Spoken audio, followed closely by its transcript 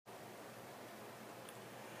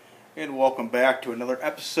And welcome back to another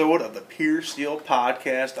episode of the Pure Steel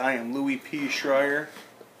Podcast. I am Louis P. Schreier,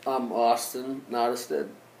 I'm Austin Nottestead,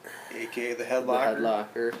 aka the the Headlocker,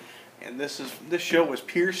 Headlocker, and this show is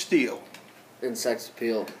Pure Steel. in Sex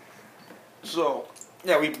Appeal. So,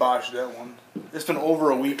 yeah, we botched that one. It's been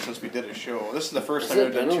over a week since we did a show. This is the first Has time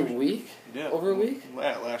it we've been done a week? Yeah, Over a week?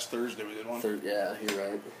 Last Thursday we did one. Yeah, you're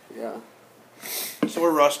right. Yeah. So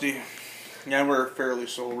we're rusty. Yeah, we're fairly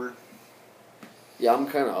sober. Yeah, I'm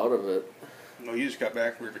kind of out of it. No, you just got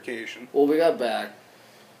back from your vacation. Well, we got back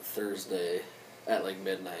Thursday at like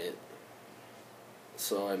midnight.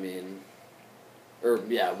 So, I mean...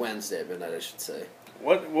 Wednesday at midnight, I should say.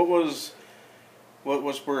 What was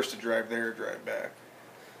worse, to drive there or drive back?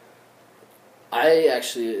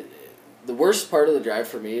 The worst part of the drive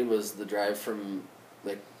for me was the drive from,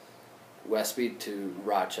 like, Westby to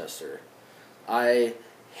Rochester. I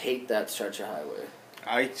hate that stretch of highway.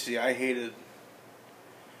 I hated...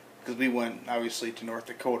 Because we went, obviously, to North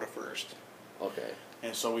Dakota first. Okay.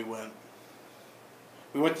 And so we went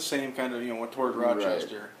the same kind of, went toward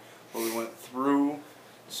Rochester. Right. But we went through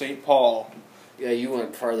St. Paul. Yeah, you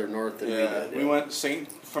went farther north than we did. We went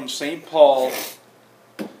from St. Paul,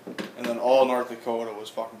 and then all North Dakota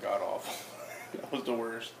was fucking god-awful. That was the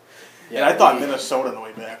worst. Yeah, and I thought Minnesota on the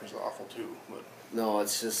way back was awful, too. But no,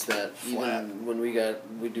 it's just that flat. Even when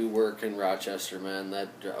we do work in Rochester, man,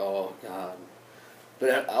 oh, God.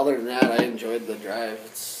 But other than that, I enjoyed the drive.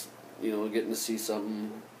 It's, getting to see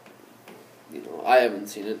something, I haven't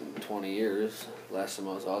seen it in 20 years. Last time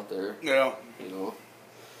I was out there. Yeah.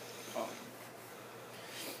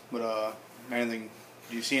 But,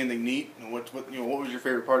 do you see anything neat? And what was your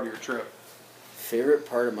favorite part of your trip? Favorite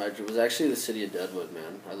part of my trip was actually the city of Deadwood,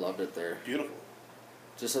 man. I loved it there. Beautiful.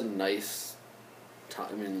 Just a nice time.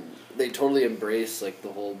 I mean, they totally embrace, like, the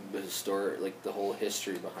whole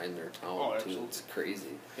history behind their town, too. It's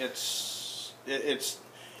crazy. It's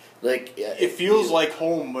like, yeah, it feels like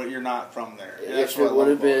home, but you're not from there. If it would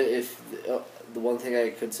have been, the one thing I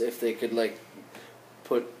could say, if they could, like,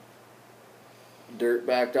 put dirt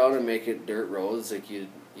back down and make it dirt roads, like,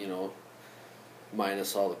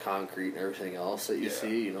 minus all the concrete and everything else that you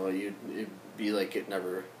see, it'd be like it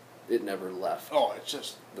never left. Oh, it's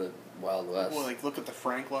just the Wild West. Well, like, look at the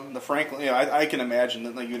Franklin. I can imagine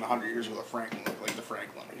that, like, even 100 years ago, the Franklin looked like the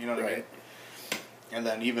Franklin. You know what I mean? And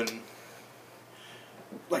then even,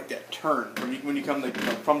 like, that turn, when you come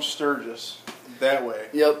from Sturgis that way.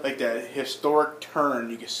 Yep. Like, that historic turn,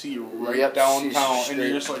 you can see right downtown, and you're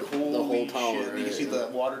just like, holy shit. Right, you can see the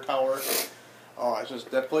water tower. Oh, it's just,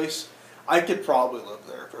 that place, I could probably live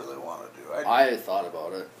there if I really wanted to. I thought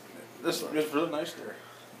about it. It's really nice there.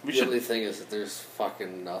 The only thing is that there's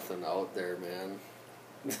fucking nothing out there, man.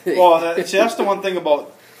 Well, that's the one thing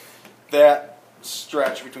about that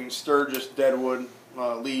stretch between Sturgis, Deadwood,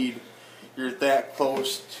 Lead. You're that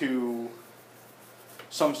close to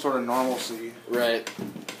some sort of normalcy. Right.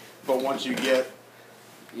 But once you get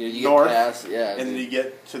north, get past, and then you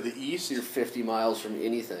get to the east, you're 50 miles from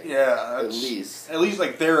anything. Yeah, at least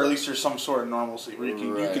like there, at least there's some sort of normalcy where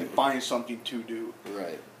you can find something to do.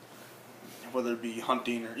 Right. Whether it be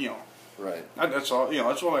hunting or Right. That's all.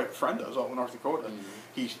 That's what my friend does out in North Dakota.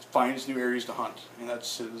 Mm-hmm. He finds new areas to hunt, and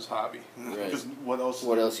that's his hobby. Right. Because what else?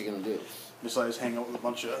 What else are you gonna do besides hang out with a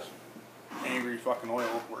bunch of angry fucking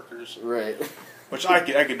oil workers? Right. Which I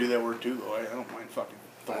could do that work too, though. I don't mind fucking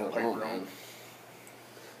throwing a pipe around.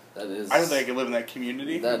 That is. I don't think I could live in that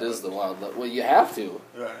community. That is the wild. Well, you have to.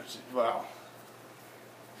 Well,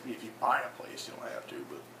 if you buy a place, you don't have to,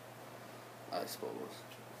 but I suppose.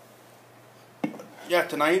 Yeah,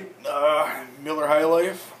 tonight, Miller High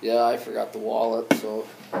Life. Yeah, I forgot the wallet, so.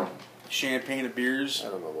 Champagne and beers. I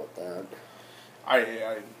don't know about that.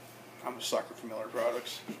 I'm a sucker for Miller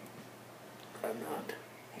products. I'm not.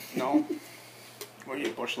 No? Well,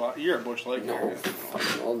 you're a Busch Light guy. No,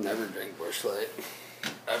 I'll never drink Busch Light.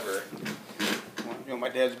 Ever. Well, my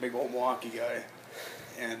dad's a big old Milwaukee guy.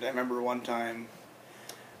 And I remember one time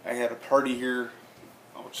I had a party here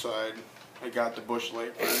outside. I got the Busch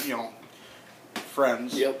Light for,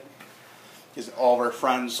 friends. Yep. Because all of our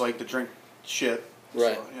friends like to drink shit.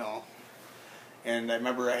 Right. So, and I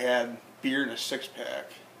remember I had beer in a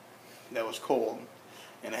 6-pack that was cold.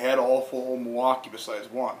 And I had all full Milwaukee besides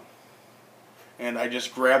one. And I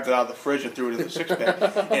just grabbed it out of the fridge and threw it in the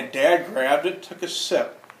 6-pack. And Dad grabbed it, took a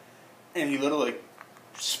sip, and he literally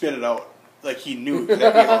spit it out. Like he knew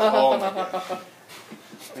exactly oh my God.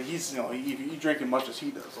 Like he's, you drink as much as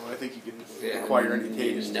he does, so I think you can acquire any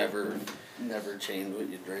taste. You never change what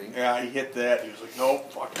you drink. Yeah, he hit that. He was like,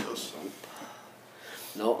 nope, fuck this.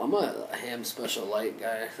 No, I'm a ham special light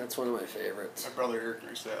guy. That's one of my favorites. My brother Eric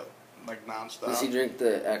drinks that. like nonstop. Does he drink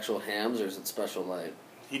the actual hams or is it Special Light?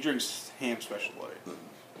 He drinks ham Special Light.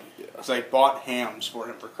 Yeah. So I bought hams for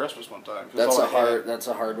him for Christmas one time. That's a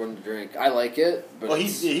hard one to drink. I like it, but well,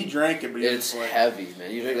 he drank it, but it's like, heavy,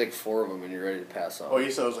 man. You drink like 4 of them and you're ready to pass out. Oh,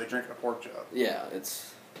 he said it was like drinking a pork chop. Yeah,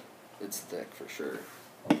 it's thick for sure.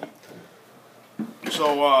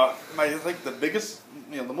 So I think the biggest,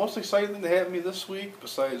 the most exciting thing to have me this week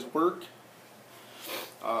besides work,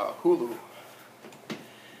 Hulu.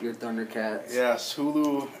 Your Thundercats. Yes,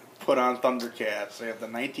 Hulu put on Thundercats. They have the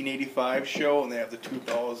 1985 show and they have the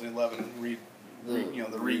 2011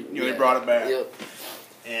 they brought it back. Yep.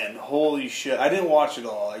 And holy shit, I didn't watch it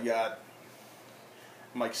all. I'm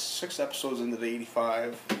like 6 episodes into the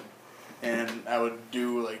 85, and I would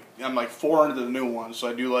do I'm like 4 into the new ones, so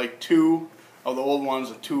I do like 2 of the old ones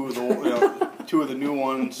and 2 of the 2 of the new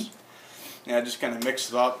ones, and I just kind of mix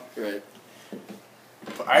it up. Right.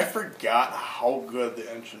 But I forgot how good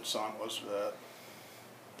the entrance song was for that.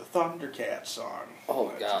 The Thundercats song. Oh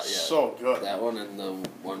God, yeah, so good. That one and the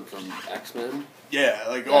one from X-Men. Yeah,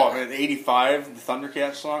 oh man, 85, the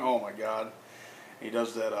Thundercats song. Oh my God, he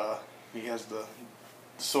does that. He has the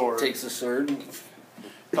sword. Takes the sword.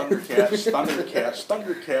 Thundercats, Thundercats,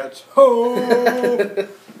 Thundercats. Ho!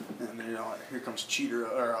 And here comes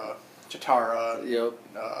Chitara. Yep.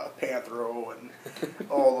 Panthro and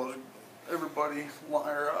all those. Everybody.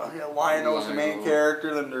 Lion-O's the main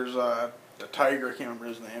character. Then there's the tiger. I can't remember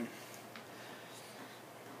his name.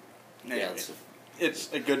 Anyway, Yeah,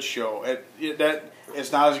 it's a good show.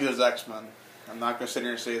 It's not as good as X-Men. I'm not going to sit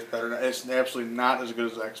here and say it's better. It's absolutely not as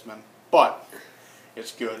good as X-Men, but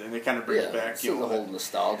it's good, and it kind of brings back the whole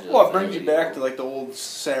nostalgia. Well, it brings you back to like the old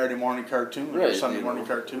Saturday morning cartoon, right, or Sunday morning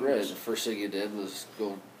cartoons. Right. The first thing you did was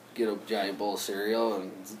go get a giant bowl of cereal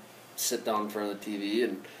and sit down in front of the TV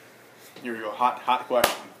and. Here we go. Hot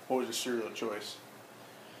question. What was your cereal choice?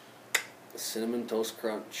 Cinnamon Toast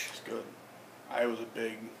Crunch. It's good. I was a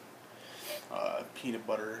big peanut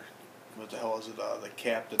butter. What the hell is it? The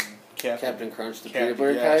Captain Crunch, the peanut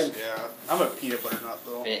butter kind. Yeah, I'm a peanut butter nut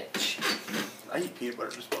though. Bitch. I eat peanut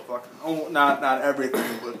butter just about fucking. Oh, not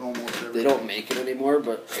everything, but almost everything. They don't make it anymore,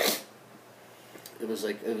 but it was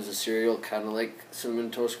a cereal kind of like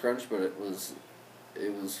Cinnamon Toast Crunch, but it was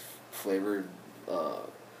flavored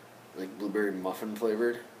like blueberry muffin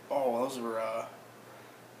flavored. Oh, those were.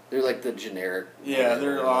 They're like the generic. Yeah,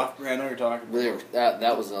 they're off. I know what you're talking about.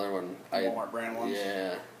 That was another one. Walmart brand ones.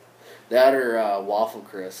 Yeah. That or Waffle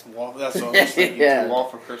Crisp. That's what I was thinking. Yeah.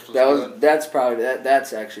 Waffle Crisp was good.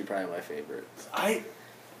 That's actually probably my favorite. I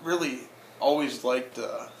really always liked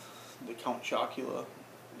the Count Chocula,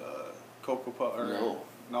 Cocoa Puff.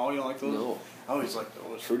 No, you don't like those? No. I always liked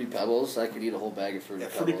those. Fruity Pebbles. I could eat a whole bag of Fruity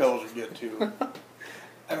Pebbles. Fruity Pebbles are good too.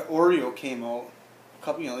 Oreo came out. A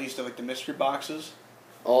couple, they used to have like the mystery boxes.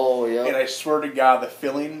 Oh yeah. And I swear to God, the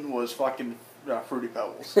filling was fucking Fruity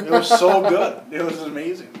Pebbles. It was so good. It was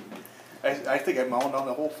amazing. I think I mounted down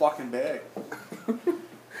the whole fucking bag.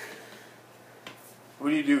 What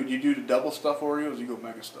do you do? Do you do the double stuff Oreos or you go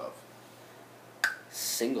mega stuff?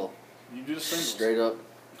 Single. You do the singles. Straight up.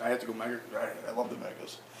 I have to go mega. I love the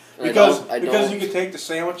megas. I Because you can take the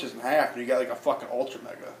sandwiches in half and you got like a fucking ultra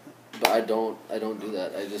mega. But I don't do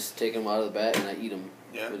that. I just take them out of the bag and I eat them.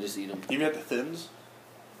 Yeah. I just eat them. Even at the thins?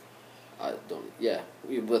 I don't. Yeah.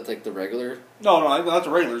 With like the regular. No, not the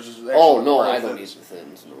regulars. Oh no, I don't eat the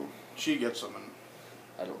thins. No. She gets them and.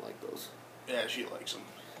 I don't like those. Yeah, she likes them.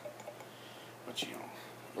 But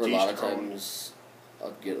Or a lot of times,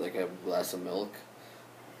 I'll get like a glass of milk,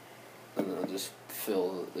 and then I'll just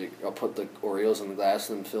I'll put the Oreos in the glass,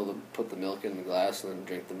 and then put the milk in the glass, and then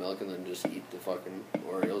drink the milk, and then just eat the fucking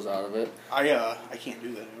Oreos out of it. I can't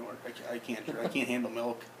do that anymore. I can't handle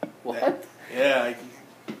milk. What? Yeah,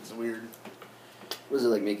 it's weird. Was it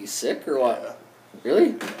like make you sick or what? Yeah.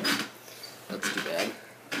 Really? That's too bad.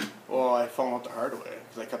 Well, I found out the hard way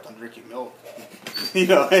because I kept on drinking milk.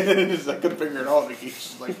 And I couldn't figure it out. It's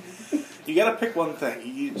just like you got to pick one thing.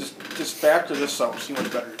 You just factor this out. See how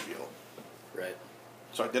much better you feel. Right.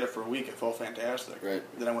 So I did it for a week. It felt fantastic. Right.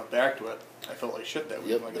 Then I went back to it. I felt like shit that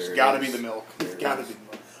week. Yep, Like it's got to be the milk. It's got to be the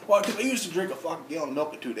milk. Well, because I used to drink a fucking gallon of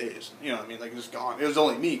milk in 2 days. You know what I mean? Like it's gone. It was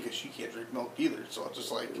only me because she can't drink milk either. So it's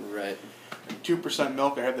just like 2%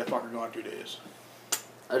 milk. I had that fucker gone 2 days.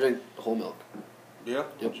 I drink whole milk. Yeah,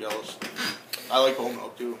 Yep. I'm jealous. I like whole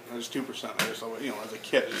milk too. It's 2%. I just always, as a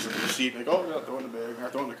kid, it's a receipt like, oh, yeah, throw in the bag, or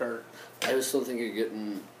throw in the cart. I just don't think you're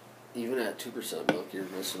getting, even at 2% milk, you're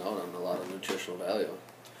missing out on a lot of nutritional value.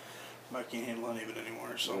 I can't handle any of it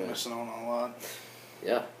anymore, so Yeah. I'm missing out on a lot.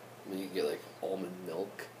 Yeah, I mean you can get like almond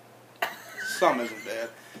milk. Some isn't bad.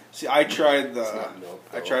 See, I tried It's not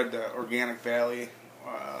milk, the Organic Valley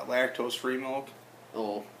lactose-free milk.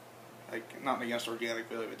 Oh, Like, not against Organic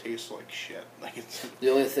Valley, but it tastes like shit. Like, it's... the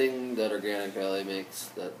only thing that Organic Valley makes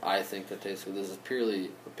that I think that tastes good, this is purely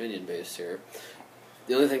opinion based here.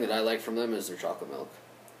 The only thing that I like from them is their chocolate milk.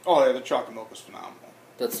 Oh, yeah, the chocolate milk is phenomenal.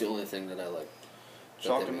 That's the only thing that I like.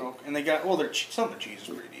 Chocolate milk. And they got, well, some of their cheese is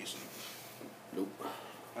pretty decent. Nope.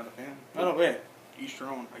 Not a fan. I don't, hey, each their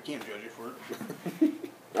own. I can't judge you for it.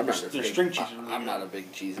 I'm not Their string cheese is really I'm good. not a big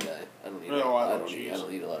cheese guy. I don't eat. Really, I love I cheese.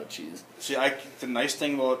 don't eat a lot of cheese. See, the nice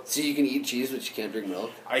thing about... So you can eat cheese, but you can't drink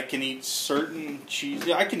milk. I can eat certain cheese.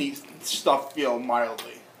 Yeah, I can eat stuff,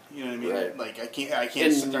 mildly. You know what I mean? Right. Like, I can't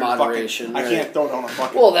In sit there moderation, and fucking... right. I can't throw down a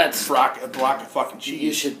fucking... Well, that's... a block of fucking cheese.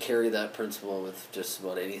 You should carry that principle with just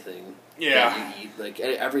about anything. Yeah. That you eat. Like,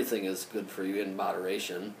 everything is good for you in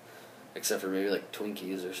moderation. Except for maybe like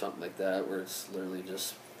Twinkies or something like that, where it's literally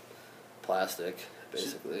just plastic,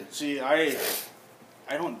 basically. See, I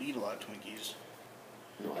don't eat a lot of Twinkies.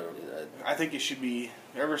 No, I don't eat that. I think it should be,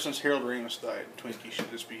 ever since Harold Ramis died, Twinkies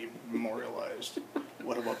should just be memorialized.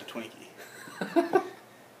 What about the Twinkie?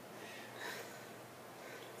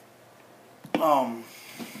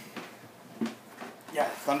 Yeah,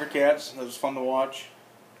 Thundercats, that was fun to watch.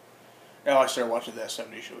 Oh, I started watching that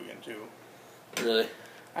 70s show again, too. Really?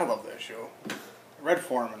 I love that show. Red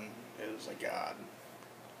Foreman is a god.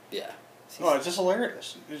 Yeah. Oh, it's just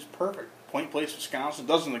hilarious. It's perfect. Point Place, Wisconsin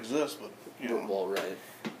doesn't exist, but, you know. Well, right.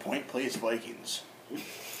 Point Place Vikings.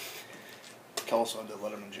 Kelso did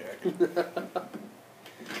Letterman jacket.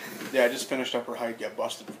 Yeah, I just finished up her hike, got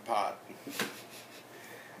busted for pot.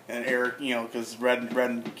 And Eric, you know, because Red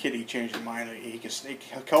and Kitty changed their mind.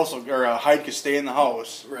 Kelso or Hyde could stay in the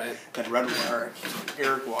house. Right. Then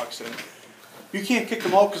Eric walks in. You can't kick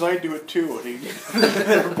them out because I do it too. And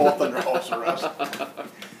they're both under house arrest.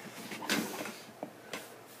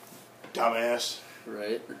 Dumbass.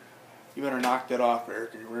 Right. You better knock that off,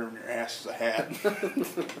 Eric, or you're wearing your ass as a hat.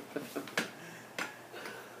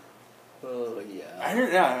 Oh,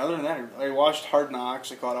 yeah. Other than that, I watched Hard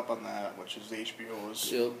Knocks. I caught up on that, which is the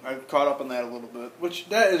HBO's. Yep. I caught up on that a little bit, which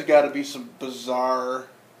that has got to be some bizarre,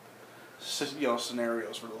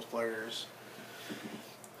 scenarios for those players.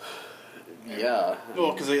 Yeah.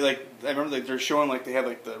 Well, because I remember they're showing they have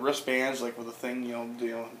the wristbands with the thing,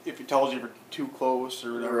 if it tells you you're too close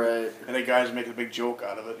or whatever. Right. And the guys make a big joke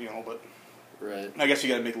out of it, but. Right. I guess you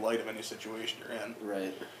got to make light of any situation you're in.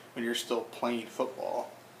 Right. When you're still playing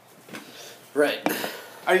football. Right.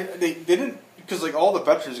 They didn't, because all the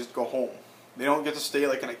veterans get to go home. They don't get to stay in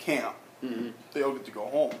a camp. Mm-hmm. They all get to go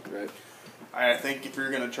home. Right. I think if you're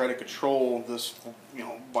going to try to control this,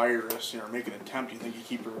 virus, or make an attempt, you think you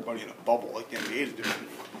keep everybody in a bubble like the NBA's doing.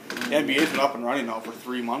 The NBA's been up and running now for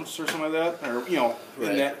 3 months or something like that, or Right.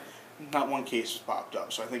 in that, not one case has popped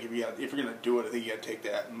up. So I think if you're going to do it, I think you got to take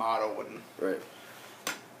that motto and. Right.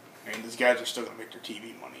 I mean, these guys are still going to make their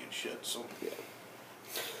TV money and shit. So. Yeah.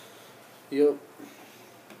 Yep.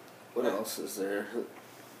 What else is there?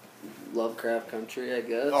 Lovecraft Country, I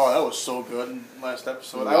guess. Oh, that was so good in last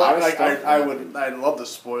episode. I'd love to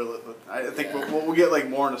spoil it, but I think we'll get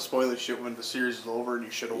more into spoiler shit when the series is over and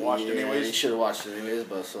you should have watched it anyways. You should have watched it anyways,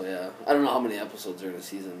 but so yeah. I don't know how many episodes are in a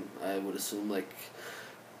season. I would assume I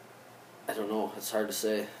don't know. It's hard to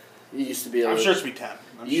say. You used to be able. I'm sure it's be 10.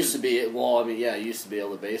 You used to be you used to be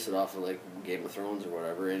able to base it off of Game of Thrones or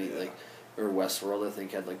whatever. Or Westworld, I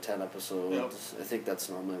think had 10 episodes. Yep. I think that's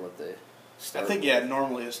normally what they. I think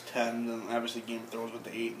normally it's 10, then obviously Game of Thrones went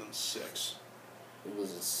to 8 and then 6. It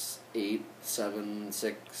was 8, 7,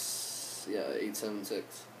 6. Yeah, 8, 7,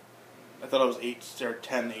 6. I thought it was 8 or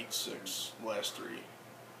 10, 8, 6. Last 3.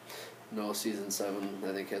 No, season 7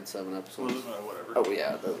 I think had 7 episodes. Whatever. Oh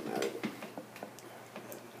yeah, it doesn't matter.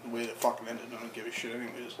 The way it fucking ended, I don't give a shit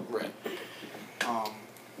anyways. Right.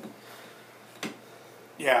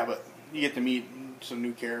 Yeah, but you get to meet some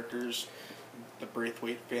new characters. The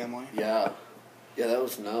Braithwaite family. Yeah. Yeah, that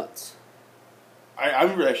was nuts.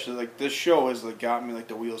 I'm really actually this show has got me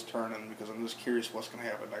the wheels turning because I'm just curious what's gonna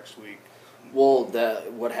happen next week. Well,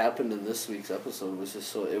 what happened in this week's episode was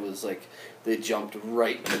just it was they jumped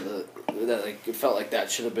right to it felt like that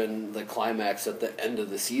should have been the climax at the end of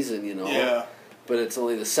the season, Yeah. But it's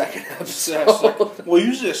only the second episode. Well,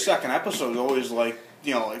 usually the second episode is always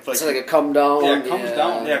it's like a come down. Yeah, it comes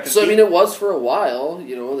down. Yeah, so it was for a while.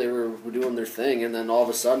 They were doing their thing, and then all of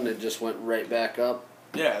a sudden it just went right back up.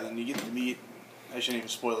 Yeah, then you get to meet. I shouldn't even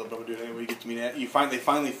spoil it, but we'll do it anyway. You get to meet. They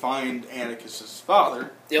finally find Atticus's father.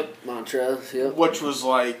 Yep, Montrez. Yep. Which was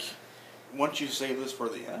once you save this for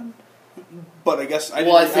the end. But I guess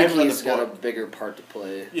I think he's got a bigger part to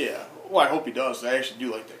play. Yeah. Well, I hope he does. I actually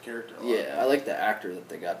do like that character a lot. Yeah, I like the actor that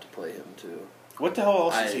they got to play him too. What the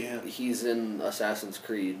hell else is he in? He's in Assassin's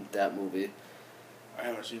Creed, that movie. I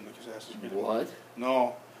haven't seen the Assassin's Creed. What?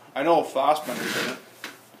 No. I know Fassbender's in it.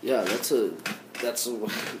 Yeah, that's a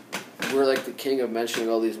we're like the king of mentioning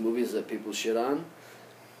all these movies that people shit on.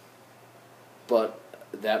 But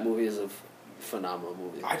that movie is a phenomenal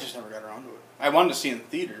movie. I just never got around to it. I wanted to see it in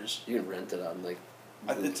theaters. You can rent it on, like...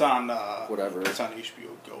 It's on... whatever. It's on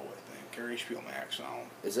HBO Go, I think. Or HBO Max now.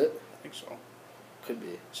 Is it? I think so. Could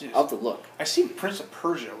be. Jeez. I'll have to look. I seen Prince of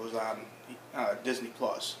Persia was on Disney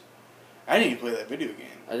Plus. I didn't even play that video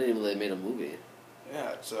game. I didn't even know they made a movie.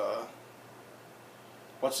 Yeah, it's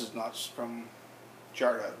what's his nuts from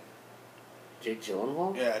Jarhead? Jake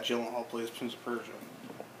Gyllenhaal? Yeah, Gyllenhaal plays Prince of Persia.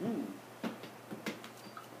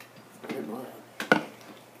 I didn't know that.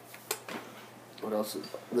 What else?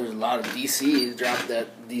 There's a lot of DC. Dropped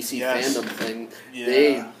that DC fandom thing. Yeah.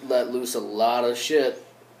 They let loose a lot of shit.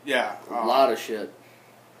 Yeah. A lot of shit.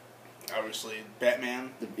 Obviously,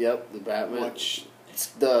 Batman. The Batman. Which... It's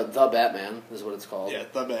the Batman is what it's called. Yeah,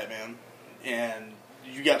 the Batman. And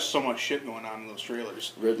you got so much shit going on in those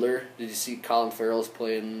trailers. Riddler. Did you see Colin Farrell's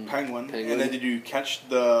playing Penguin? And then did you catch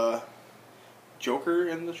the Joker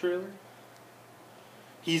in the trailer?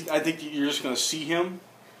 I think you're just going to see him,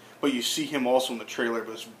 but you see him also in the trailer,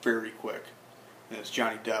 but it's very quick. And it's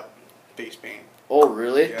Johnny Depp, face paint. Oh,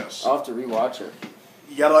 really? Yes. I'll have to rewatch it.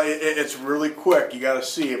 You gotta. It's really quick. You gotta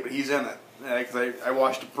see it, but he's in it. Because I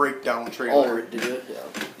watched a breakdown trailer. Oh, did you?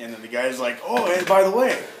 Yeah. And then the guy's like, "Oh, and by the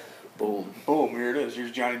way, boom, here it is.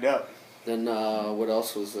 Here's Johnny Depp." Then what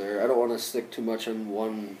else was there? I don't want to stick too much on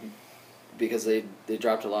one because they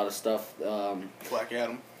dropped a lot of stuff. Black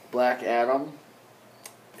Adam,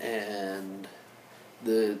 and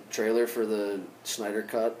the trailer for the Snyder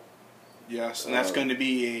Cut. Yes, and that's going to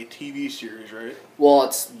be a TV series, right? Well,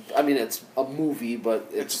 it's a movie, but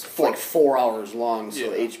it's like 4 hours long,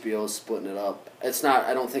 so HBO is splitting it up. It's not.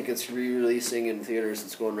 I don't think it's re-releasing in theaters.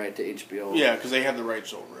 It's going right to HBO. Yeah, because they have the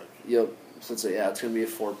rights over it. Yep. So it's going to be a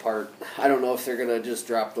 4-part. I don't know if they're going to just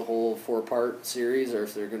drop the whole 4-part series or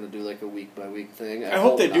if they're going to do like a week-by-week thing. I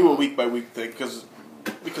hope they do a week-by-week thing because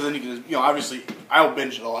then you can, obviously, I'll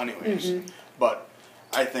binge it all anyways, but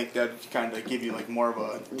I think that kind of give you like more of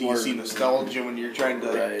a DC nostalgia when you're trying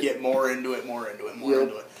to get more into it.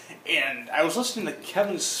 And I was listening to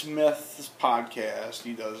Kevin Smith's podcast.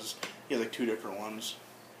 He has like 2 different ones.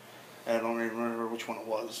 I don't even remember which one it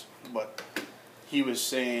was, but he was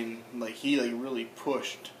saying like he really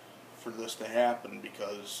pushed for this to happen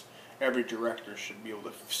because every director should be able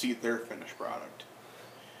to see their finished product.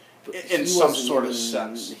 In some sort of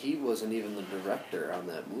sense. He wasn't even the director on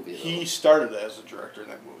that movie, though. He started as a director in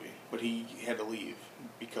that movie, but he had to leave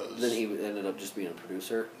because... Then he ended up just being a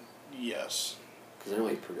producer? Yes. Because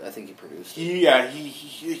I think he produced it.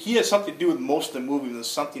 He had something to do with most of the movie when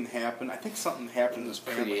something happened. I think something happened in his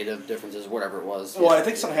family. Creative differences, whatever it was. Well, I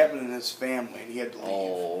think something happened in his family, and he had to leave.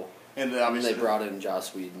 Oh. And obviously... they brought in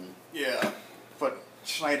Joss Whedon. Yeah. But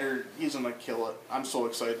Snyder, he's going to kill it. I'm so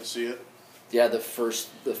excited to see it. Yeah, the first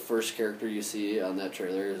character you see on that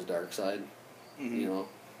trailer is Darkseid. Mm-hmm. You know,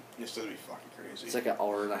 it's gonna be fucking crazy. It's like an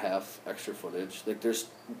hour and a half extra footage. Like there's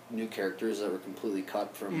new characters that were completely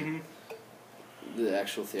cut from the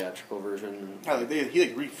actual theatrical version. Yeah, he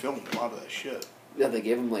refilmed a lot of that shit. Yeah, they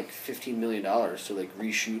gave him like $15 million to like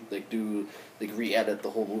reshoot, re-edit the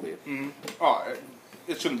whole movie. Mm-hmm. Oh,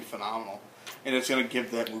 it's gonna be phenomenal. And it's going to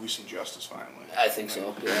give that movie some justice, finally. I think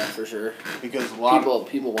so, yeah, for sure. Because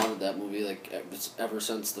people wanted that movie, like, ever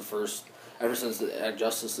since the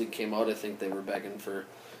Justice League came out, I think they were begging for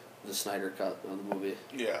the Snyder Cut of the movie.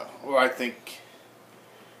 Yeah, well, I think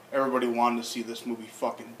everybody wanted to see this movie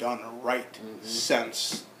fucking done right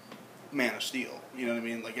since Man of Steel. You know what I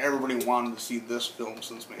mean? Like, everybody wanted to see this film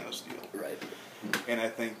since Man of Steel. Right. And I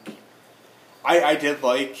think... I did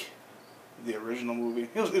like the original movie.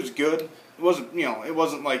 It was good. It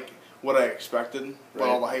wasn't like what I expected, what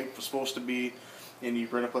all the hype was supposed to be. And you're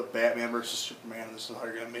going to put Batman versus Superman, and this is how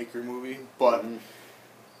you're going to make your movie. But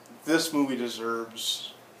this movie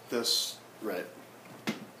deserves this, I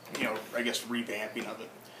guess, revamping of it.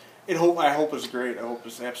 I hope it's great. I hope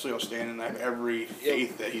it's absolutely outstanding. I have every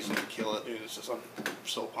faith that he's going to kill it. Dude, I'm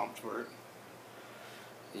so pumped for it.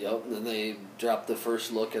 Yep, and then they dropped the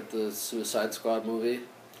first look at the Suicide Squad movie.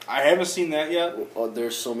 I haven't seen that yet. Oh,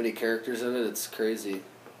 there's so many characters in it, it's crazy.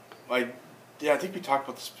 I think we talked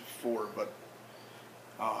about this before, but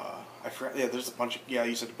I forgot. Yeah, there's a bunch of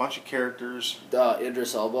you said a bunch of characters.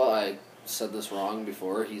 Idris Elba, I said this wrong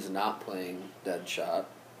before. He's not playing Deadshot.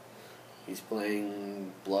 He's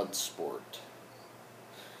playing Bloodsport.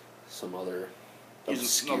 Some other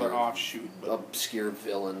He's another offshoot. But obscure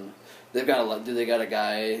villain. They've got they got a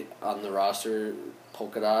guy on the roster,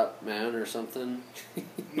 Polka Dot Man or something?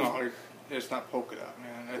 no, it's not Polka Dot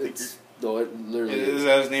Man. I think no, it literally is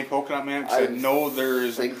that his name, Polka Dot Man? Because I know there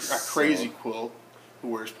is a crazy so. quilt who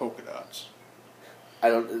wears polka dots. I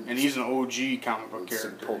don't. And he's an OG comic book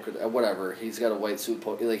character. Whatever. He's got a white suit.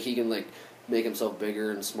 Like he can make himself bigger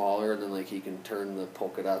and smaller, and then he can turn the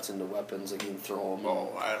polka dots into weapons. Like he can throw them.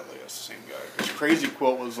 Oh, I don't think that's the same guy. Because Crazy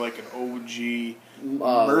Quilt was like an OG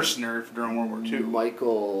mercenary during World War II.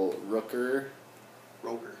 Michael Rooker.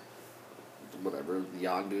 Roger. Whatever, the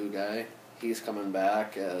Yondu guy. He's coming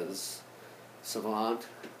back as Savant.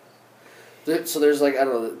 So there's I don't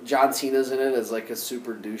know, John Cena's in it as a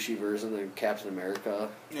super douchey version of Captain America.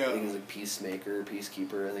 Yeah. I think he's Peacemaker,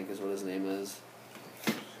 Peacekeeper, I think is what his name is.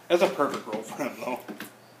 That's a perfect role for him, though.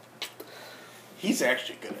 He's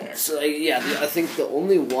actually a good actor. So, I think the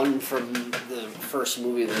only one from the first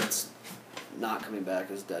movie that's not coming back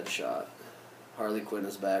is Deadshot. Harley Quinn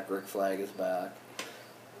is back, Rick Flag is back,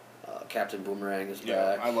 Captain Boomerang is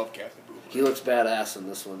back. I love Captain Boomerang. He looks badass in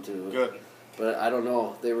this one, too. Good. But I don't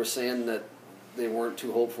know. They were saying that they weren't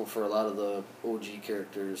too hopeful for a lot of the OG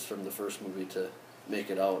characters from the first movie to make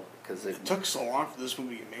it out. It took so long for this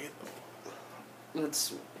movie to get made, though.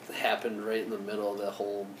 It's happened right in the middle of the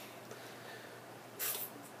whole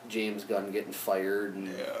James Gunn getting fired.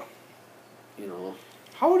 And,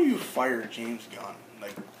 How do you fire James Gunn?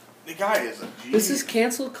 The guy is a genius. This is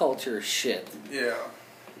cancel culture shit. Yeah.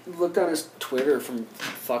 Looked on his Twitter from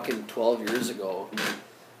fucking 12 years ago.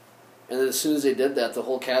 And as soon as they did that, the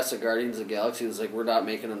whole cast of Guardians of the Galaxy was like, we're not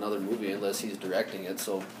making another movie unless he's directing it.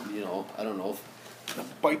 So, I don't know.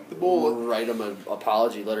 Bite the bullet. We'll write him an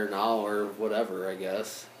apology letter now or whatever, I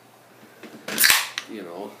guess.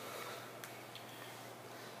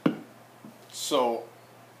 So,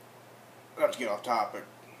 not to get off topic,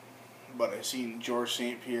 but I seen George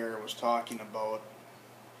St. Pierre was talking about,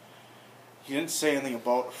 he didn't say anything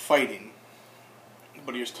about fighting,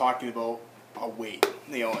 but he was talking about a weight,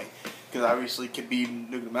 because obviously Khabib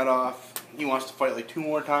Nurmagomedov, he wants to fight 2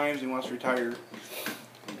 more times, he wants to retire,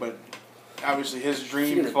 but obviously his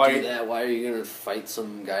dream fight. Do that, why are you gonna fight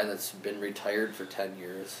some guy that's been retired for 10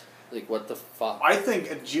 years? What the fuck? I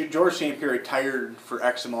think George St. Pierre retired for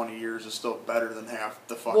X amount of years is still better than half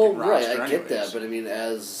the fucking roster. Right, I get that, but I mean,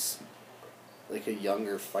 as a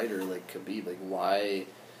younger fighter like Khabib, why?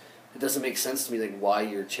 It doesn't make sense to me. Why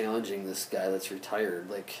you're challenging this guy that's retired?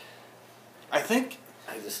 I think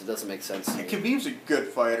it doesn't make sense to me. Khabib's a good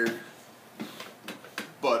fighter,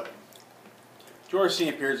 but George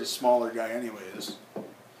St. Pierre's a smaller guy, anyways.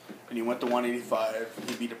 And he went to 185.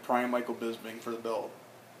 He beat a prime Michael Bisping for the belt.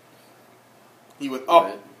 He was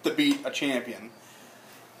up to beat a champion.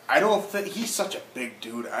 I don't think he's such a big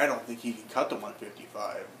dude. I don't think he can cut to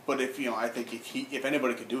 155. But I think if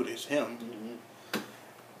anybody could do it, it's him. Mm-hmm.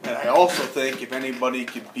 And I also think if anybody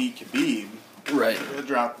could beat Khabib,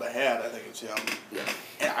 drop the hat, I think it's him. Yeah.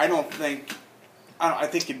 And I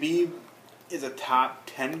think Khabib is a top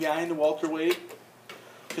 10 guy in the welterweight.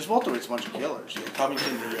 Because welterweight's a bunch of killers. You got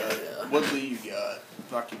Covington, you got Woodley, you got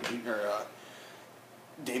fucking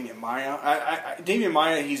Damian Maia. Damian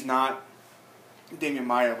Maia, he's not Damian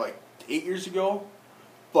Maia of 8 years ago,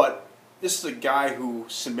 but this is a guy who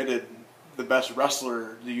submitted the best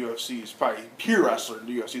wrestler the UFC's, probably pure wrestler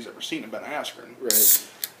the UFC's ever seen, in Ben Askren.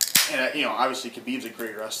 Right. And obviously Khabib's a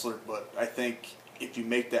great wrestler, but I think if you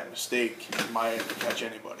make that mistake, Maia can catch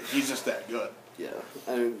anybody. He's just that good. Yeah,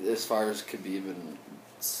 I mean, as far as Khabib and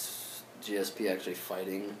GSP actually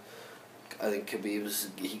fighting, I think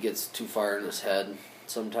he gets too far in his head.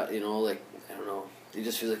 Sometimes, I don't know. He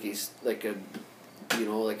just feels like he's like a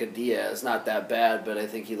Diaz. Not that bad, but I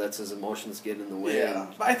think he lets his emotions get in the way. Yeah,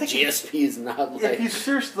 but I think GSP is not if he's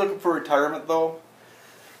seriously looking for retirement, though,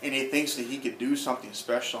 and he thinks that he could do something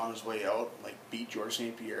special on his way out, like beat George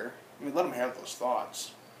St. Pierre, let him have those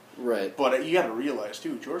thoughts. Right. But you got to realize,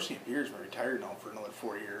 too, George St. Pierre's been retired now for another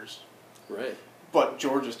 4 years. Right. But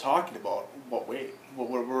George is talking about what weight,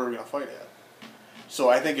 where we're going to fight at. So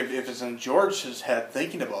I think if it's in George's head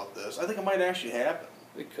thinking about this, I think it might actually happen.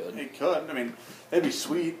 It could. It could. That'd be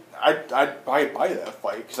sweet. I'd buy that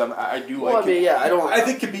fight because I do like. I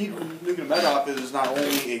think Khabib Nurmagomedov is not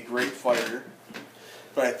only a great fighter,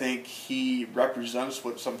 but I think he represents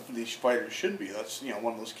what some of these fighters should be. That's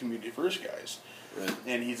one of those community first guys. Right.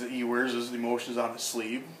 And he wears his emotions on his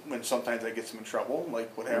sleeve, and sometimes that gets him in trouble,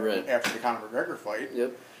 like what happened after the Conor McGregor fight.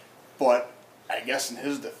 Yep. But I guess in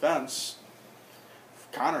his defense,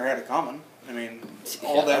 Conor had it coming.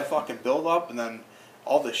 All that fucking build up, and then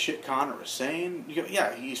all the shit Conor was saying.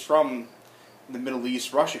 He's from the Middle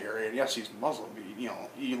East, Russia area. And yes, he's Muslim. But,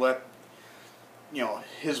 you let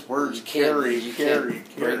his words carry.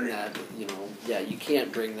 Bring that. You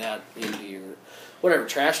can't bring that into your whatever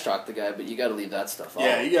trash talk the guy, but you got to leave that stuff out.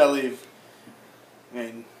 Yeah, you got to leave. I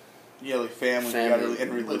mean, you got to leave family, you got to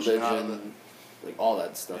leave religion out of it. Like all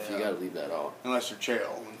that stuff, you got to leave that out. Unless you're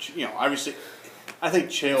Chael, and obviously, I think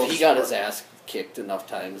Chael. He got his ass kicked enough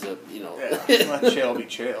times that Yeah, let Chael be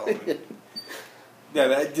Chael. I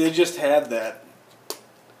mean, they just had that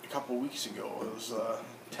a couple weeks ago. It was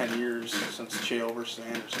 10 years since Chael versus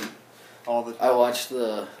Anderson. I watched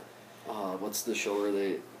the what's the show where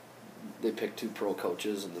they pick 2 pro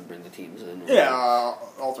coaches and then bring the teams in. Yeah,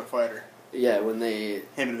 Ultimate Fighter. Yeah, when him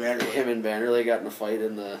and Vanderlei got in a fight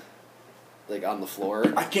in the on the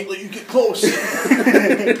floor. I can't let you get close.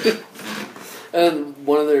 And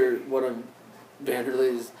one of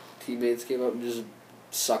Vanderlei's teammates came up and just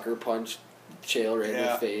sucker punched Chael right in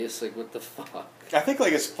the face. Like, what the fuck? I think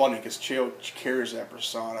it's funny because Chael carries that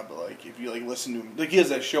persona, but if you listen to him, he has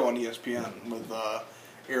that show on ESPN with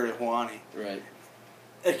Ariel Helwani. Right.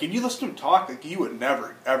 Can you listen to him talk? You would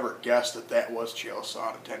never ever guess that was Chael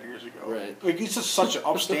Sonnen 10 years ago. Right. He's just such an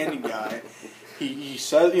upstanding guy. He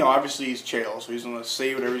says, obviously he's Chael, so he's gonna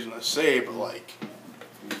say whatever he's gonna say, but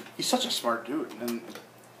he's such a smart dude, and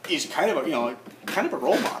he's kind of a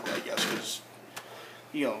role model, I guess, because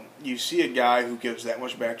you see a guy who gives that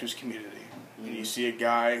much back to his community, and you see a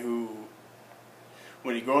guy who,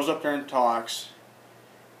 when he goes up there and talks,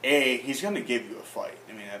 he's going to give you a fight.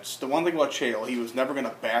 I mean, that's the one thing about Chael. He was never going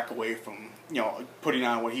to back away from putting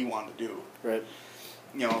on what he wanted to do. Right.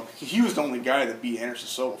 He was the only guy that beat Anderson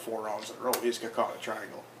Silva 4 rounds in a row. He just got caught in a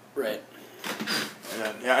triangle. Right.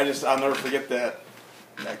 And I'll never forget that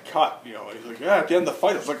cut. He's like, at the end of the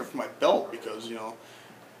fight, I was looking for my belt because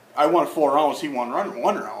I won 4 rounds, he won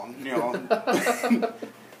 1 round.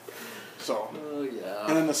 So. Oh yeah.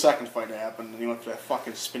 And then the second fight happened, and he went for that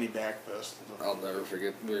fucking spinny back fist. I'll never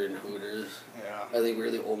forget. We were in Hooters. Yeah. I think we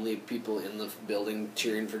were the only people in the building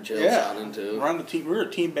cheering for Chael Sonnen too. We're on the team. We were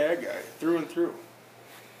a team bad guy through and through.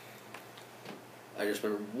 I just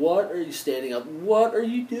remember, what are you standing up? What are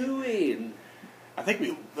you doing? I think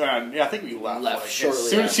we left. Left shortly. As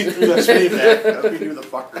soon as he threw that spinny back, we knew the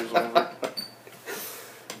fucker was over.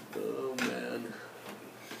 Oh man.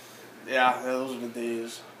 Yeah, those are the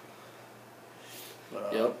days.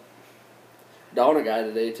 But, yep. Down a guy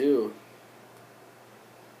today too.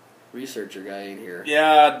 Researcher guy in here.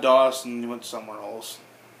 Yeah, Dawson went somewhere else.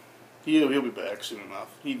 He'll be back soon enough.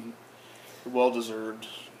 Well deserved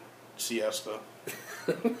siesta.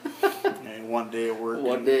 One day of work.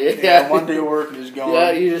 One day, one day of work and he's gone.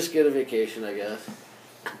 Yeah, you just get a vacation, I guess.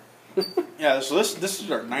 Yeah, so this is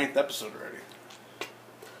our 9th episode already.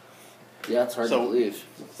 Yeah, it's hard to believe.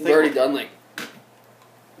 We've already done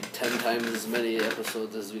 10 times as many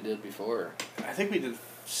episodes as we did before. I think we did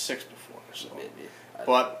 6 before, so maybe.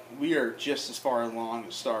 But we are just as far along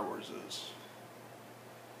as Star Wars is,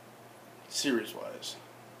 series-wise.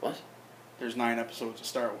 What? There's 9 episodes of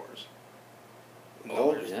Star Wars.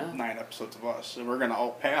 There's 9 episodes of us, and we're gonna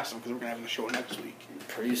outpass them because we're gonna have a show next week.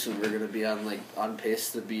 Pretty soon we're gonna be on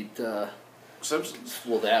pace to beat Simpsons.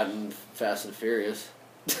 Well, that and Fast and Furious.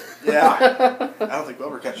 Yeah, I don't think we'll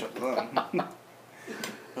ever catch up to them.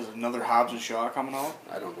 Was another Hobbs and Shaw coming out?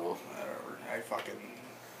 I don't know. Whatever.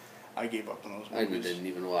 I gave up on those movies. I didn't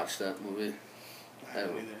even watch that movie. I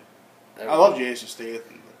don't either. I love Jason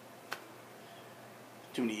Statham, but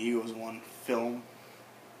too many egos in one film.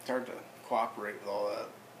 It's hard to cooperate with all that.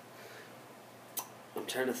 I'm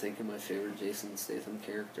trying to think of my favorite Jason Statham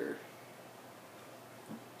character.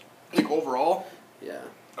 Overall? Yeah.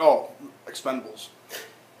 Oh, Expendables.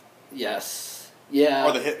 Yes. Yeah.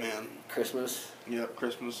 Or The Hitman. Christmas. Yep,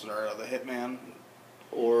 Christmas or The Hitman.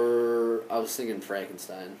 Or I was thinking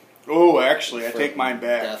Frankenstein. Oh, actually, I take mine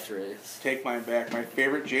back. Death Race. Take mine back. My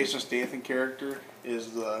favorite Jason Statham character is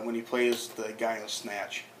when he plays the guy in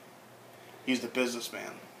Snatch. He's the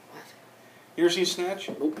businessman. What? You ever seen Snatch?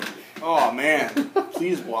 Nope. Oh, man.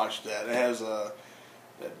 Please watch that. It has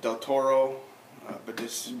Del Toro.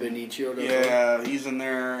 Benicio del Toro. Yeah, he's in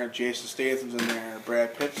there. Jason Statham's in there.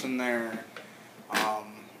 Brad Pitt's in there.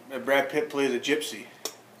 Brad Pitt plays a gypsy.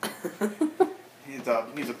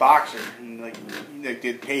 He's a boxer, and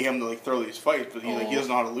they pay him to throw these fights, but he doesn't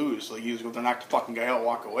know how to lose. So he just goes there, knock the fucking guy out,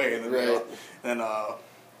 walk away, and then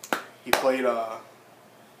he played. I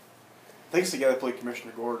think it's the guy that played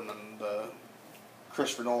Commissioner Gordon and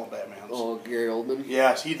Christopher Nolan Batman. Oh, Gary Oldman.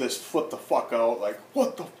 Yes, he just flipped the fuck out,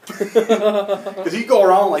 what the? Because he'd go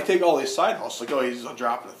around take all these side hustles, he's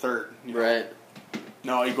dropping a third. Right.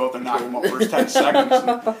 No, you go up there, knock him up first 10 seconds.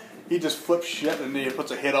 And He just flips shit and then he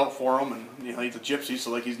puts a hit out for him, and he's a gypsy, so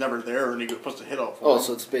like he's never there, and he puts a hit out for him. Oh,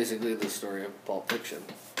 so it's basically the story of Pulp Fiction.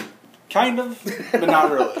 Kind of, but not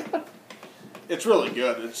really. It's really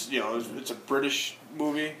good. It's a British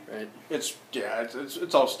movie. Right. It's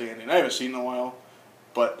outstanding. I haven't seen it in a while,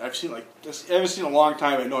 but I haven't seen it in a long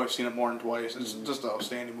time. I know I've seen it more than twice. It's just an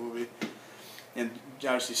outstanding movie, and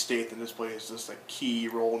obviously Statham just plays just a key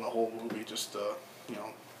role in the whole movie. Just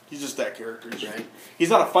he's just that character. He's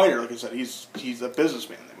not a fighter, like I said. He's a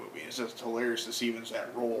businessman in the movie. It's just hilarious to see him in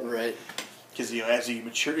that role. Right. Because as he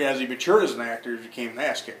matured as an actor, he became an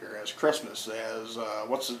ass kicker. As Christmas, as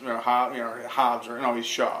Hobbs, or no, he's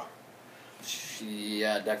Shaw.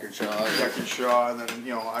 Yeah, Deckard Shaw. Deckard Shaw, and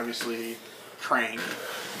then obviously Crank,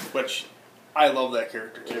 which I love that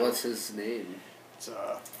character too. What's his name? It's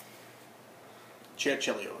Chad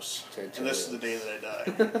Chelios. Chad Chelios. And this is the day that I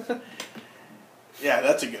die. Yeah,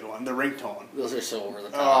 that's a good one. The ringtone. Those are so over the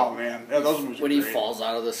top. Oh man, yeah, those movies are when great. he falls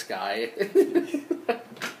out of the sky.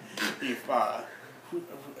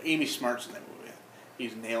 Amy Smart's in that movie.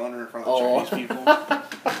 He's nailing her in front of the Chinese people.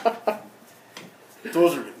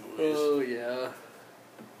 Those are good movies. Oh yeah.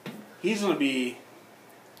 He's gonna be.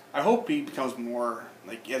 I hope he becomes more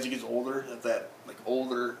like as he gets older, that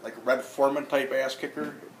older Red Foreman type ass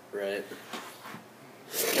kicker. Right.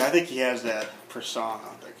 Yeah, I think he has that persona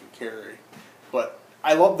that can carry. But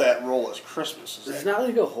I love that role as Christmas. There's not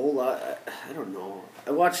like a whole lot. I don't know.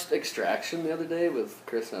 I watched Extraction the other day with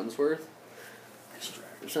Chris Hemsworth.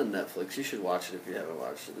 It's on Netflix. You should watch it if you haven't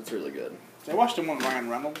watched it. It's really good. I watched him with Ryan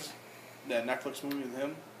Reynolds, that Netflix movie with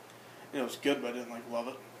him. It was good, but I didn't love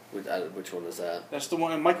it. Which one is that? That's the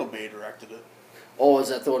one, and Michael Bay directed it. Oh, is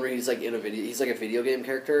that the one where he's like in a video? He's like a video game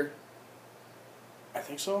character. I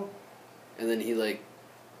think so. And then he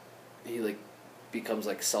becomes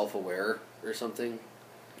like self-aware or something.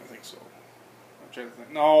 I think so. I'm trying to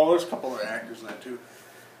think. No, there's a couple other actors in that too.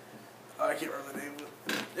 I can't remember the name of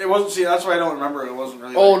it. It wasn't. See, that's why I don't remember. It wasn't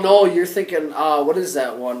really. Oh no, you're thinking. What is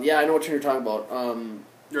that one? Yeah, I know what you're talking about.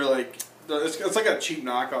 You're like. It's like a cheap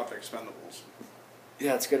knockoff of Expendables.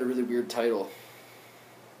 Yeah, it's got a really weird title.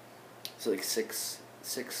 It's like six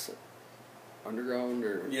Underground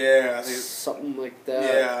or yeah, I think something like that.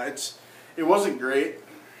 Yeah, it wasn't great.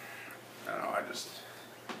 I don't know.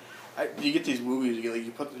 You get these movies.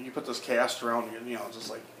 You put this cast around. Just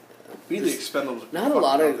like be the Expendables. Not a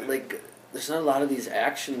lot of there's not a lot of these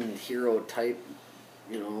action hero type.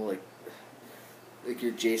 Like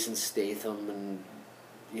your Jason Statham and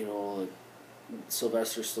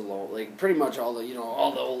Sylvester Stallone, like pretty much all the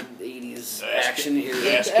old '80s action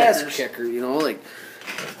heroes, ass kicker. I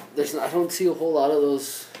don't see a whole lot of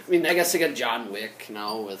those. I mean, I guess they got John Wick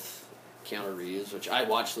now with Keanu Reeves, which I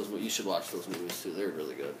watched those. You should watch those movies too. They're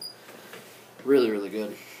really good, really really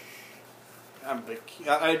good.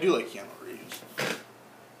 I do like Keanu Reeves.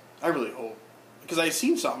 I really hope, because I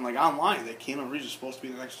seen something online that Keanu Reeves is supposed to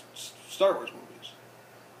be the next Star Wars movies.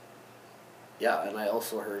 Yeah, and I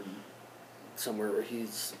also heard somewhere where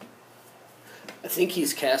I think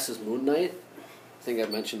he's cast as Moon Knight. I think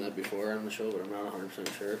I've mentioned that before on the show, but I'm not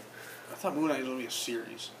 100% sure. I thought Moon Knight was going to be a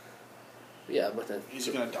series. Yeah, but is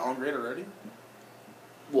he going to downgrade already?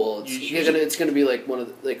 Well, it's going to be like one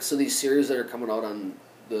of so these series that are coming out on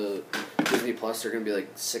the Disney Plus are going to be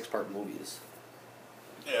like 6-part movies.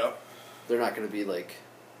 Yeah. They're not going to be like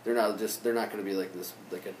they're not going to be like this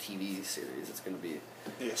like a TV series. It's going to be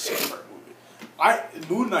a 6-part movie.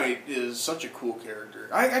 Moon Knight is such a cool character.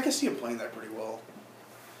 I can see him playing that pretty well.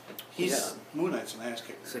 Moon Knight's an ass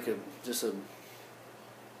kicker. It's like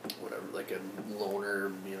a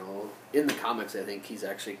loner, In the comics, I think he's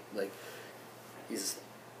actually he's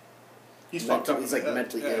fucked up. He's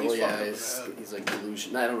mentally ill. Yeah, he's like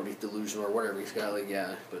delusional. I don't know if he's delusional or whatever. He's got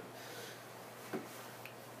but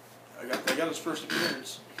I got his first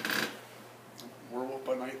appearance. Werewolf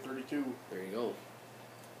by Night 32. There you go.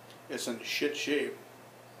 It's in shit shape,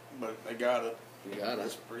 but I got it. You got it.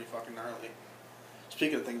 It's pretty fucking gnarly.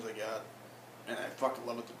 Speaking of things I got, and I fucking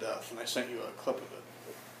love it to death, and I sent you a clip of it.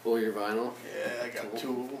 Oh, your vinyl? Yeah, I got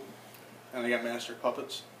Tool, and I got Master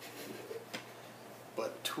Puppets.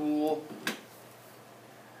 But Tool,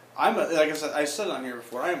 like I said, I said it on here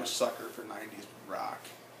before, I am a sucker for 90s rock.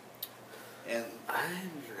 And I'm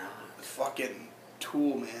not. Fucking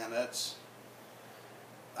Tool, man, that's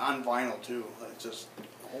on vinyl too. It's just,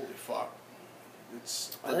 holy fuck.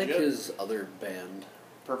 It's legit. I like his other band.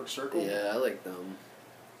 Perfect Circle? Yeah, I like them.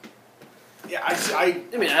 Yeah, I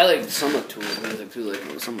mean, I like some of Tool's music too.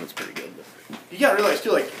 Like some of it's pretty good. But you gotta realize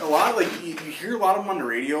too, a lot of you hear a lot of them on the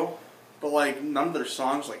radio, but none of their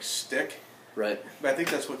songs stick. Right. But I think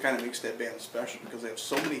that's what kind of makes that band special because they have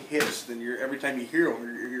so many hits. Then every time you hear them,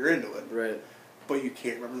 you're into it. Right. But you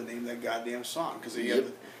can't remember the name of that goddamn song because you Yep. have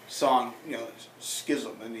the song,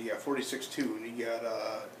 Schism, and you got 46-2, and you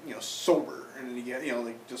got Sober, and then you got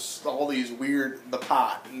like just all these weird The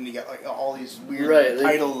Pot, and you got like all these weird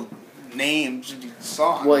title names of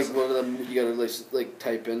songs. Like one of them, you gotta like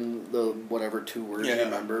type in the whatever 2 words you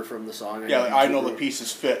remember from the song. Yeah, like, I know the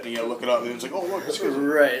pieces fit, and you look it up, and it's like, oh look, it's Schism.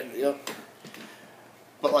 Right. Yep.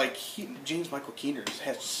 But like James Michael Keener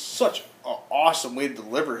has such an awesome way to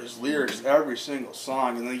deliver his lyrics every single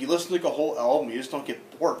song, and then you listen to like a whole album, you just don't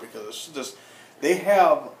get bored because it's just they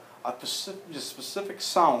have a specific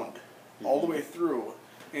sound all the way through,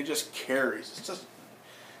 and it just carries. It's just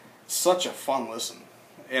such a fun listen.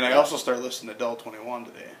 And I also started listening to Del 21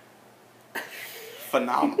 today.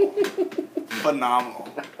 Phenomenal, phenomenal.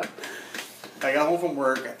 I got home from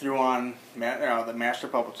work, I threw on the Master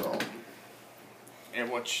Puppets album. And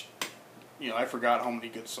which, I forgot how many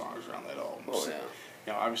good songs are on that album. Oh,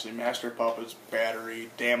 yeah. Obviously Master Puppets, Battery,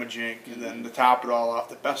 Damage Inc., and then to top it all off,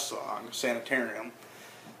 the best song, Sanitarium,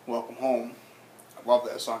 Welcome Home. I love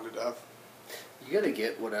that song to death. You gotta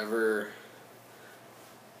get whatever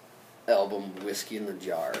album Whiskey in the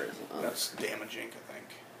Jar is on. That's Damage Inc., I think.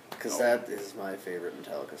 Because that is my favorite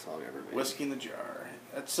Metallica song ever made. Whiskey in the Jar.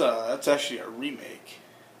 That's actually a remake.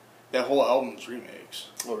 That whole album's remakes.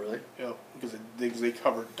 Oh, really? Yep, because they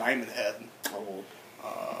covered Diamond Head. Oh.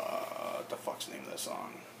 What the fuck's the name of that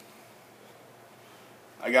song?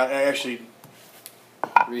 I actually...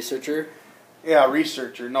 Researcher? Yeah,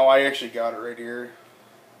 Researcher. No, I actually got it right here.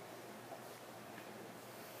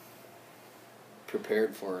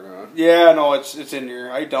 Prepared for it, huh? Yeah, no, it's in here.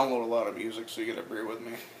 I download a lot of music, so you gotta bear with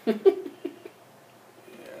me. Yeah,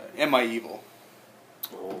 Am I Evil?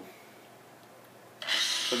 Oh.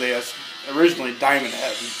 But originally Diamond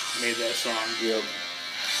Head made that song. Yep.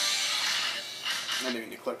 I didn't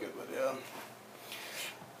even click it, but yeah.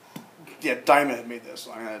 Yeah, Diamond Head made that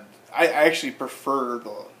song. I actually prefer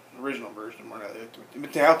the original version more. The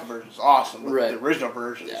Metallica version is awesome, but the original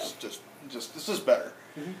version is just better.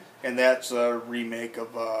 Mm-hmm. And that's a remake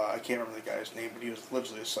of I can't remember the guy's name, but he was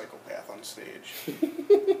literally a psychopath on stage.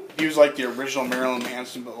 He was like the original Marilyn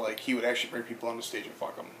Manson, but like he would actually bring people on the stage and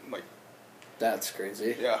fuck them. Like, that's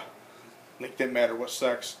crazy. Yeah. Like, didn't matter what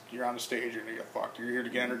sex, you're on the stage, you're going to get fucked. You're here to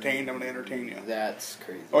get entertained, I'm going to entertain you. That's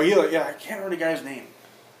crazy. Oh, yeah, I can't remember the guy's name.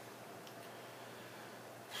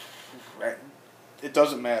 Right. It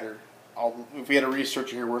doesn't matter. If we had a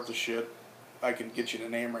researcher here worth of shit, I can get you the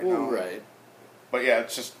name right now. Right. But yeah,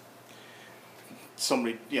 it's just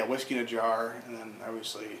somebody, Whiskey in a Jar, and then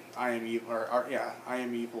obviously I Am Evil, I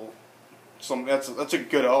Am Evil. That's a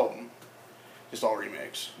good album. Just all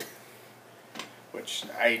remakes. Which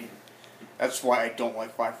that's why I don't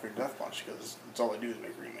like Five Finger Death Punch, because it's all they do is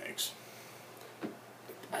make remakes.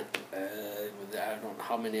 I don't know,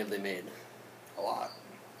 how many have they made? A lot.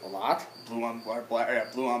 A lot? Blue on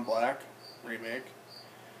Black remake.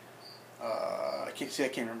 I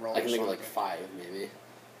can't remember all. I can think of like 5 maybe.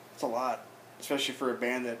 It's a lot, especially for a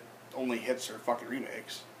band that only hits their fucking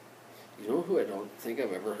remakes. You know who I don't think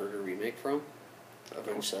I've ever heard a remake from?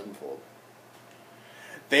 Avenged Sevenfold.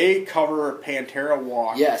 They cover Pantera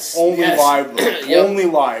Walk. Yes. Only live, though. Yep. Only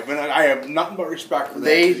live, and I have nothing but respect for that.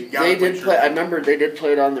 They did play. I remember they did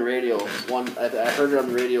play it on the radio. I heard it on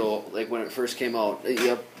the radio like when it first came out.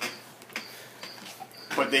 Yep.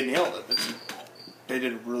 But they nailed it. They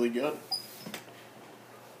did really good.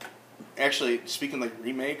 Actually, speaking like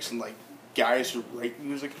remakes and like guys who write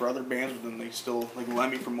music for other bands, but then they still like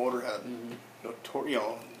Lemmy from Motorhead.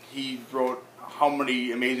 Mm-hmm. He wrote how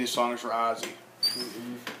many amazing songs for Ozzy.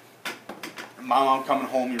 Mm-hmm. Mama, I'm Coming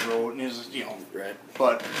Home, he wrote, and his, Right.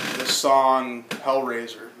 But the song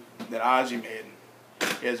Hellraiser that Ozzy made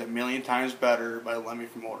is a million times better by Lemmy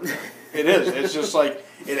from Motorhead. It is. It's just like,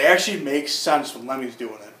 it actually makes sense when Lemmy's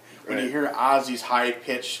doing it. When you hear Ozzy's high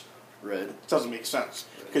pitch, it doesn't make sense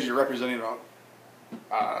because you're representing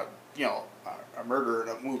a murder in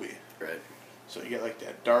a movie. Right. So you get like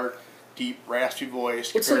that dark, deep, raspy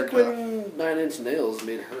voice. It's like when 9 Inch Nails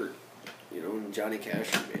made Hurt. When Johnny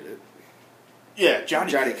Cash made it. Yeah,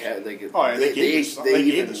 Johnny Cash. They gave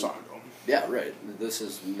the song to him. Yeah, right. This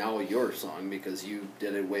is now your song because you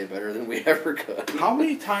did it way better than we ever could. How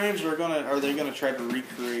many times are they gonna try to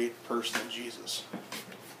recreate Person of Jesus?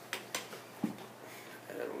 I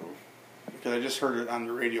don't know. Because I just heard it on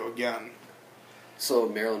the radio again. So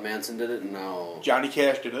Marilyn Manson did it, and now Johnny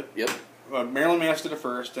Cash did it. Yep. Marilyn Manson did it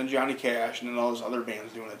first, then Johnny Cash, and then all those other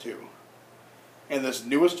bands doing it too. And this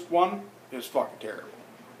newest one is fucking terrible.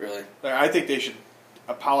 Really? I think they should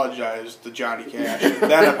apologize to Johnny Cash,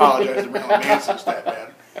 and then apologize to Marilyn Manson that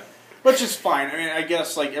bad. Which is fine. I mean, I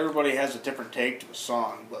guess like everybody has a different take to a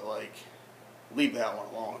song, but like leave that one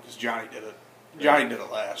alone because Johnny did it. Johnny did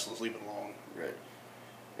it last. Let's leave it alone. Right.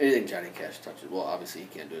 Anything Johnny Cash touches, well, obviously he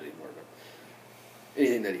can't do it anymore, but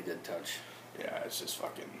anything that he did touch. Yeah, it's just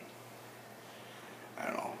fucking. I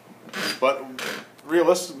don't know. But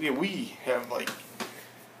realistically, we have like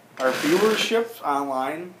our viewership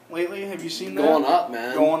online lately. Have you seen that? Going up,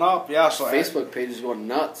 man. Going up, yeah. So Facebook page is going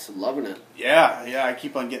nuts. Loving it. Yeah. I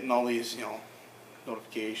keep on getting all these,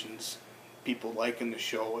 notifications. People liking the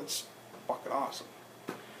show. It's fucking awesome.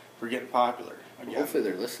 We're getting popular again. Hopefully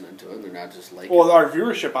they're listening to it and they're not just like. Well, our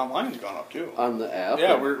viewership online has gone up too. On the app?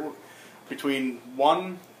 Yeah, we're between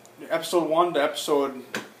episode 1 to episode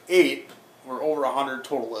 8, we're over 100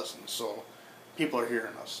 total listens. So people are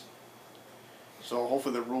hearing us. So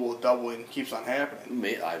hopefully the rule of doubling keeps on happening.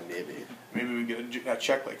 Maybe. Maybe we get a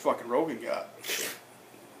check like fucking Rogan got.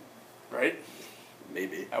 Right?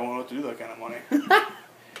 Maybe. I won't know what to do with that kind of money.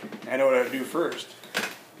 I know what I would do first.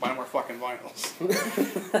 Buy more fucking vinyls.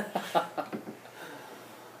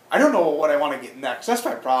 I don't know what I want to get next. That's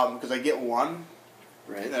my problem, because I get one,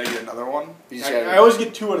 right? And then I get another one. I always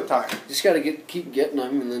get 2 at a time. You just got to keep getting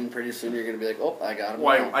them, and then pretty soon you're going to be like, oh, I got them.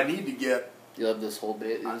 Well, I need to get... You'll have this whole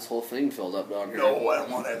thing filled up down here. No, I don't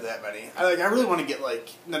want to have that many. I really want to get, like...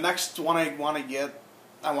 The next one I want to get...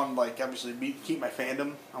 I want to, like, obviously keep my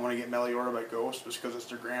fandom. I want to get Meliora by Ghost, just because it's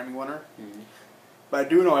their Grammy winner. Mm-hmm. But I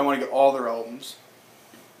do know I want to get all their albums.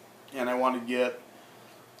 And I want to get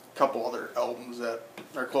a couple other albums that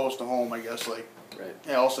are close to home, I guess, like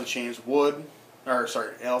Alice in Chains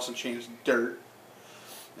Alice in Chains Dirt.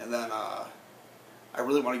 And then I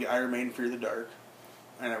really want to get Iron Maiden Fear the Dark.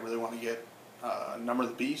 And I really want to get Number of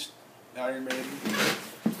the Beast, Iron Maiden.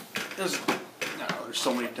 There's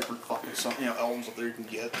so many different fucking albums up there you can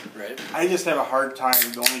get. Right. I just have a hard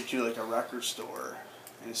time going to like a record store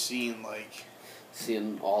and seeing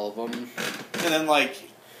all of them. And then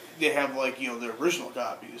they have the original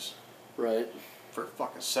copies. Right. For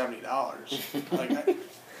fucking $70. I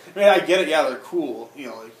get it. Yeah, they're cool.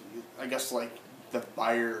 I guess the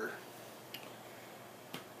buyer.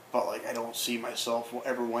 But I don't see myself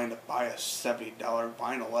ever wanting to buy a $70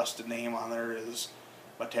 vinyl unless the name on there is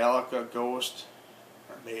Metallica, Ghost,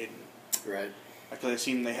 or Maiden. Right. Because I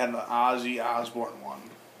seen they had an Ozzy Osbourne one.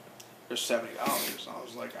 They're $70. And I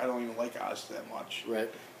was like, I don't even like Ozzy that much.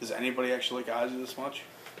 Right. Does anybody actually like Ozzy this much?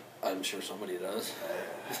 I'm sure somebody does.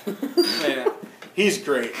 Yeah, he's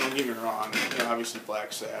great. Don't get me wrong. Obviously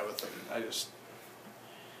Black Sabbath, and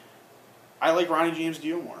I like Ronnie James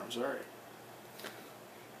Dio more. I'm sorry.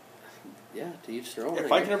 Yeah, to each their own.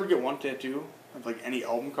 If I could ever get one tattoo of any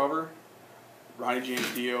album cover, Ronnie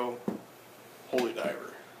James Dio, Holy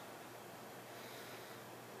Diver.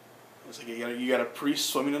 It's you got a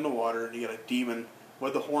priest swimming in the water, and you got a demon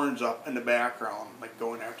with the horns up in the background,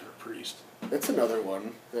 going after the priest. That's another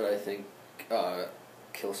one that I think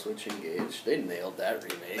Killswitch Engage. They nailed that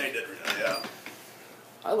remake. They did, yeah.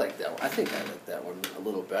 I like that one. I think I like that one a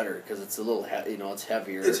little better because it's a little, it's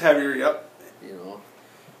heavier. It's heavier, yep.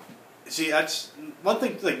 See, that's one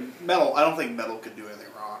thing. Metal, I don't think metal could do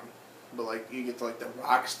anything wrong. But you get to the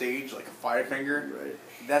rock stage, a Five Finger. Right.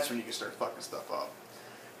 That's when you can start fucking stuff up.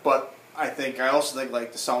 But I also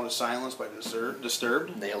think The Sound of Silence by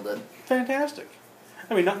Disturbed. Nailed it. Fantastic.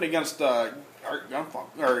 I mean, nothing against Art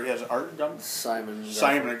Garfunkel, or has Art Garfunkel? Simon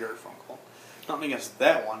and Garfunkel. Nothing against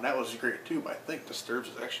that one. That was great too. But I think Disturbed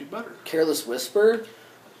is actually better. Careless Whisper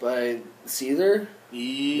by Seether.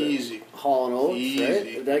 Easy. Hall & Oates, Easy. right?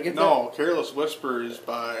 Did I get that? No, Careless Whisper is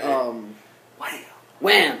by Wham.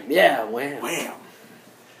 Wham. Yeah, Wham. Wham.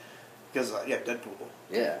 Because Deadpool.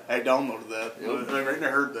 Yeah. I downloaded that. I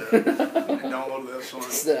heard that. I downloaded that song.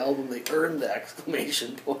 It's the album they earned the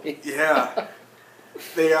exclamation point. Yeah.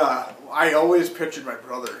 I always pictured my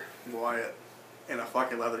brother, Wyatt, in a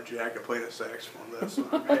fucking leather jacket playing a saxophone. That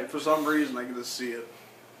song. For some reason, I can just see it.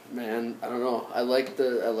 Man, I don't know. I like the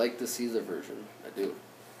Seether version. I do.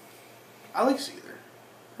 I like Seether.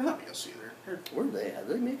 I thought we got Seether. Where are they at?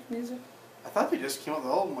 Do they make music? I thought they just came out with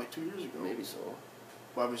the album 2 years ago. Maybe so.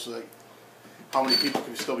 Well, obviously, how many people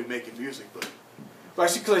can still be making music? But I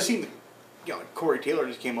seen Corey Taylor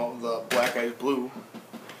just came out with Black Eyes Blue,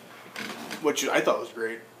 which I thought was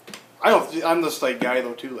great. I'm this guy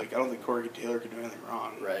though too. I don't think Corey Taylor can do anything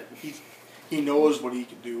wrong. Right. He knows what he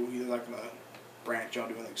can do. He's not gonna branch out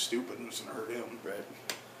and do anything stupid and it's gonna hurt him. Right.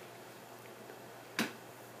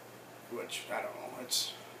 Which I don't know.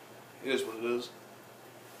 It is what it is.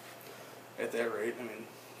 At that rate, I mean,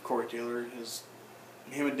 Corey Taylor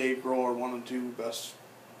him and Dave Grohl are one of the two best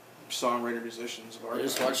songwriter musicians of our I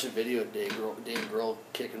just time. watched a video of Dave Grohl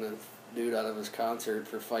kicking a dude out of his concert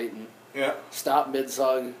for fighting. Yeah. Stop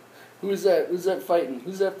mid-song. Who's that? Who's that fighting?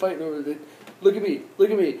 Who's that fighting over there? Look at me. Look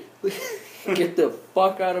at me. Get the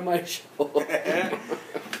fuck out of my show.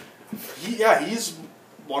 He's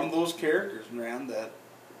one of those characters, man, that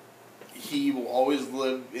he will always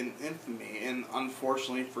live in infamy. And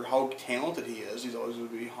unfortunately, for how talented he is, he's always going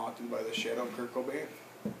to be haunted by the shadow of Kurt Cobain.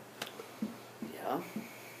 Yeah.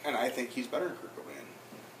 And I think he's better than Kurt Cobain.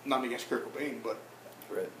 Not against Kurt Cobain, but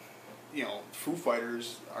Right. Foo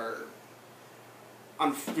Fighters are.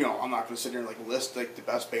 I'm not going to sit here and list the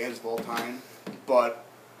best bands of all time, but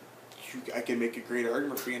I can make a great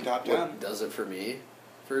argument for being top 10. What does it for me,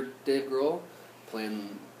 for Dave Grohl,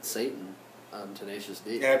 playing Satan on Tenacious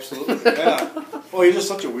D. Yeah, absolutely, yeah. Well, he's just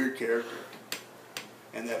such a weird character,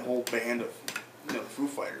 and that whole band of the Foo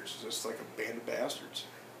Fighters is just like a band of bastards.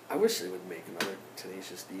 I wish they would make another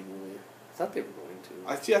Tenacious D movie. I thought they were going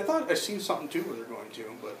to. I thought I seen something too where they're going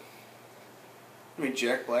to, but I mean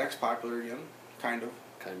Jack Black's popular again, kind of.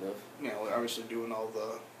 Kind of. Obviously doing all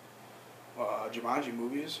the Jumanji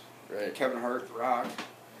movies. Right. Kevin Hart, The Rock.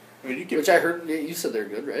 I mean, Which I heard you said they're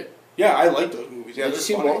good, right? Yeah, I like those movies. Yeah, Did you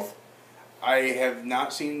see both? I have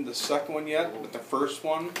not seen the second one yet, but the first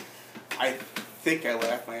one, I think I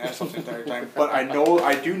laughed my ass off the entire time. But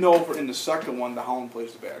I do know in the second one, the Hound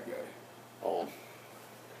plays the bad guy. Oh.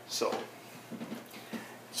 So,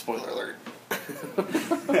 spoiler alert.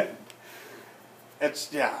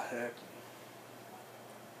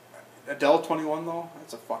 Adele 21 though,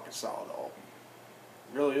 that's a fucking solid album.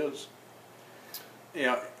 It really is.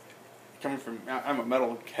 Coming from, I'm a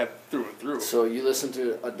metal head through and through. So you listen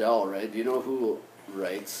to Adele, right? Do you know who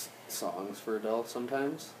writes songs for Adele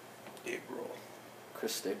sometimes? Dave Grohl.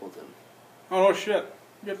 Chris Stapleton. Oh no shit,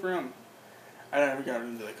 good for him. I never got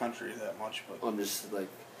into the country that much, but I'm just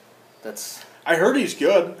that's. I heard he's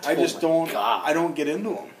good. I Oh just my don't. God. I don't get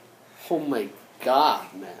into him. Oh my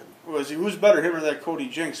God, man. Who's better, him or that Cody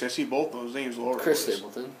Jinks? I see both those names all over the Chris place.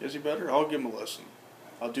 Stapleton. Is he better? I'll give him a listen.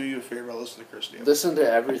 I'll do you a favor. I'll listen to Chris Stapleton. Listen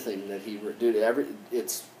to everything that he dude.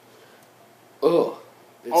 It's. Ugh.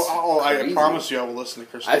 It's I crazy. promise you, I will listen to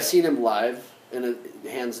Chris Stapleton. I've seen him live, and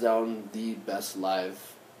hands down the best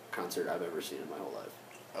live concert I've ever seen in my whole life.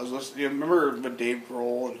 I was listening. You remember when Dave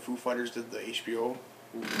Grohl and Foo Fighters did the HBO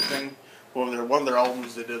thing? One of their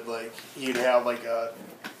albums, they did he'd have a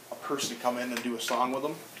person come in and do a song with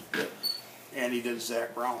him, and he did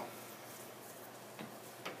Zac Brown,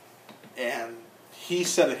 and he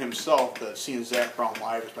said it himself that seeing Zac Brown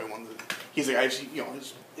live is probably one of the. He's like, I've seen,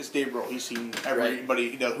 it's Dave Grohl. He's seen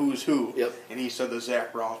everybody, who's who, Yep. and he said that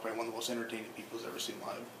Zac Brown is probably one of the most entertaining people he's ever seen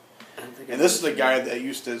live. And And this is the guy that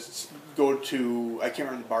used to go to, I can't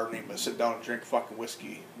remember the bar name, but sit down and drink fucking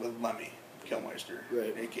whiskey with Lemmy Kilmister,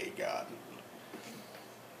 Right. a.k.a. God.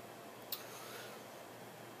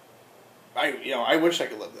 I wish I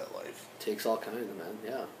could live that life. Takes all kinds, man.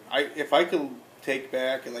 Yeah. If I could take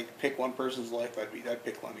back and pick one person's life, I'd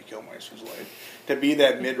pick Lemmy Kilmister's life. To be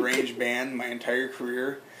that mid-range band my entire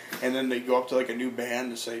career, and then they go up to a new band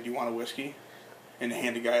and say, "Do you want a whiskey?" And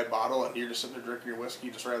hand a guy a bottle, and you're just sitting there drinking your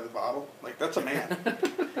whiskey just right out of the bottle. That's a man.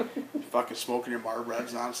 Fucking smoking your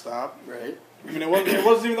Marlboros nonstop. Right. I mean, it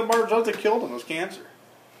wasn't even the Marlboros that killed him. It was cancer.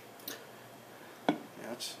 Yeah,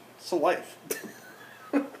 it's a life.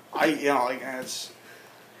 It's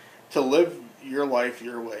to live your life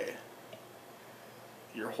your way,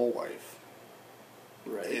 your whole life,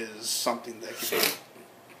 Right. is something that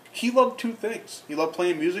he loved two things. He loved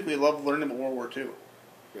playing music. And he loved learning about World War II.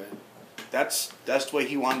 Right. That's the way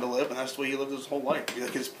he wanted to live, and that's the way he lived his whole life.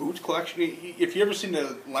 His boots collection. If you ever seen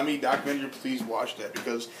the Lemmy documentary, please watch that,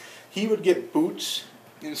 because he would get boots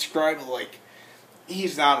inscribed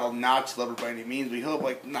he's not a Nazi lover by any means, but he'll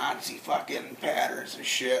have Nazi fucking patterns and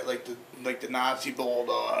shit, like the Nazi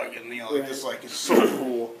bulldog, and Right. it's so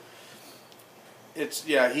cool.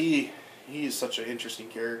 He's such an interesting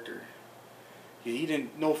character. He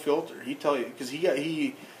didn't no filter. He tell you because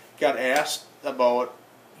he got asked about.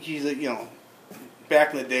 He's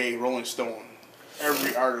back in the day, Rolling Stone,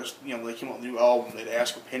 every artist, they came out with a new album, they'd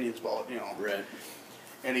ask opinions about, Right.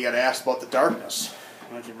 and he got asked about The Darkness. I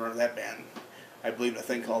don't know if you remember that band. I Believe in a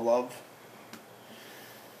Thing Called Love.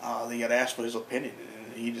 They got asked for his opinion,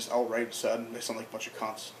 and he just outright said, they sound like a bunch of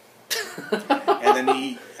cunts. And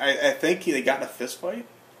then I think they got in a fist fight.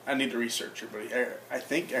 I need to research it, but I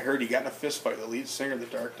think I heard he got in a fist fight with the lead singer of The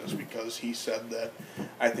Darkness because he said that,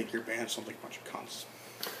 I think your band sounds like a bunch of cunts.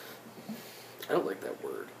 I don't like that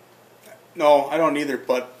word. No, I don't either,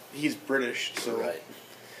 but he's British, so... Right.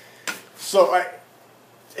 So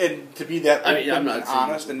And to be that I mean, open I'm not and saying-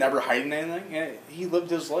 honest and never hiding anything, yeah, he lived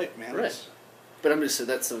his life, man. Right. It's- But I'm just saying,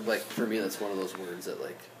 that's like, for me, that's one of those words that,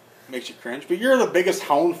 like, Makes you cringe. But you're the biggest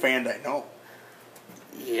Hound fan I know.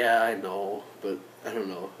 yeah, I know, but I don't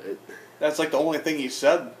know. That's like the only thing he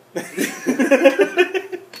said.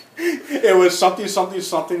 It was something, something,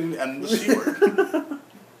 something, and the C word.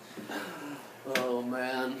 Oh,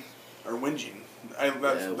 man. Or whinging.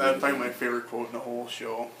 That's probably my favorite quote in the whole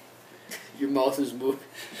show. Your mouth is moving.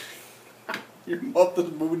 Your mouth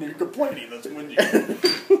is moving and you're complaining. That's whinging.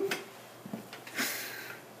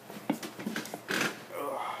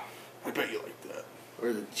 I bet you like that.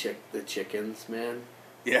 Or the chickens, man.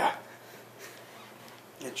 Yeah.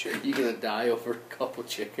 Yeah, chick. You gonna die over a couple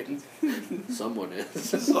chickens? Someone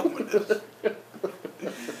is. Someone is.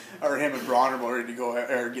 Or him and Braun are ready to go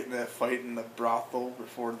or get in that fight in the brothel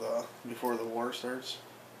before the war starts.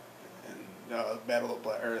 And Battle of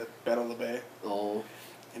the Bay. Oh.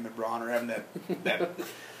 Him and Braun are having that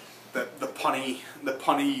the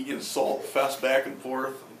punny insult fest back and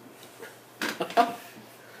forth.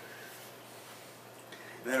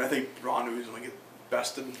 Then I think Braun was gonna get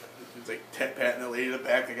bested. He's like patting the lady in the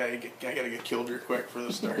back. I gotta get killed real quick for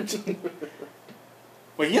the start.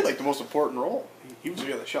 Well, he had like the most important role. He was the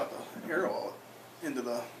guy that shot the arrow into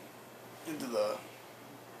the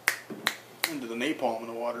napalm in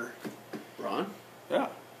the water. Ron? Yeah.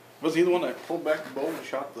 Was he the one that pulled back the bow and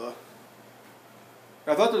shot the...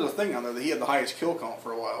 I thought there was a thing on there that he had the highest kill count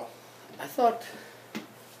for a while. I thought...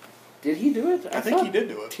 Did he do it? I think he did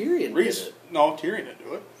do it. Tyrion Reese, did it. No, Tyrion didn't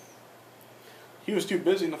do it. He was too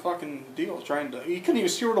busy in the fucking deal trying to... He couldn't even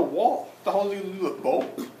steer the wall. What the hell was he going to do with the bow?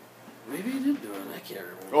 Maybe he did do it. I can't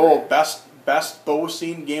remember. Oh, best bow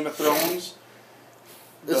scene, Game of Thrones.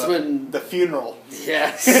 This when... The funeral.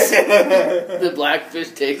 Yes. The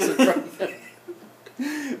blackfish takes it from him.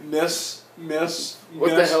 Miss.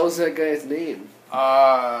 What the hell is that guy's name?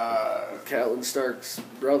 Catelyn Stark's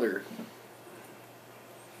brother.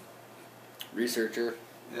 Researcher.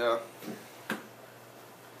 Yeah.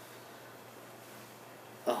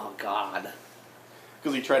 Oh, God.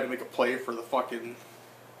 Because he tried to make a play for the fucking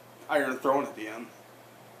Iron Throne at the end.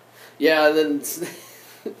 Yeah, and then...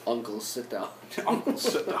 Uncle, sit down. Uncle,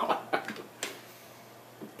 sit down.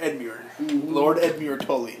 Edmure. Mm-hmm. Lord Edmure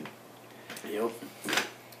Tully. Yep.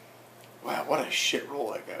 Wow, what a shit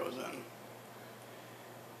role that guy was in.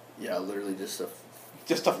 Yeah, literally just a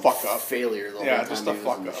fuck up. failure the whole Yeah, time just he a was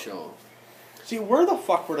fuck in the up. show. See, where the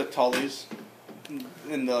fuck were the Tullys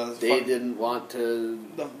in the... They didn't want to...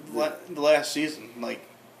 The last season. Like,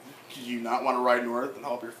 did you not want to ride north and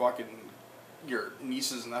help your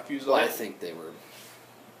nieces and nephews Well, out? I think they were...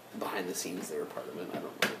 Behind the scenes, they were part of it. I don't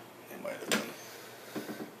know. It might have been.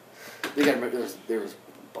 They got to remember there was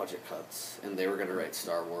budget cuts, and they were going to write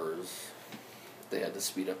Star Wars. They had to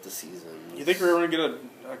speed up the season. You think we were going to get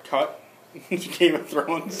a cut? Game of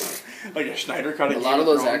Thrones? Like a Schneider cut? A lot of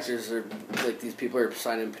those actors are like these people are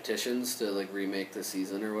signing petitions to like remake the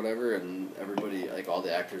season or whatever, and everybody like all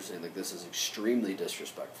the actors saying like this is extremely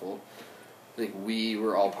disrespectful. Like we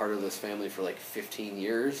were all part of this family for like 15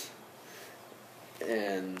 years.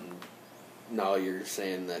 And now you're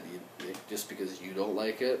saying that just because you don't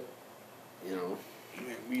like it, you know. I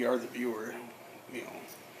mean, we are the viewer, you know.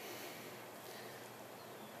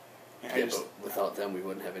 Yeah, but without them, we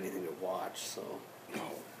wouldn't have anything to watch. So. No,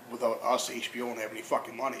 without us, HBO won't have any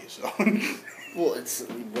fucking money. So. Well, it's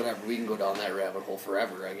whatever. We can go down that rabbit hole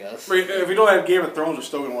forever, I guess. If we don't have Game of Thrones, we're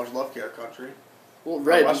still gonna watch Lovecraft Country. Well,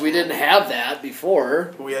 right, but we didn't have that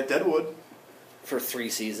before. But we had Deadwood. For 3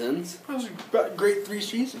 seasons. That was a great 3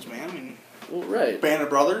 seasons, man. I mean, well, right. Band of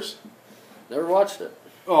Brothers. Never watched it.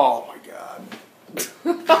 Oh my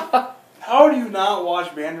god. How do you not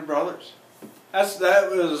watch Band of Brothers? That's an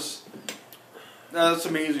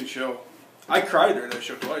amazing show. I cried during that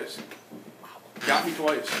show twice. Got me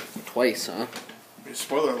twice. Twice, huh? I mean,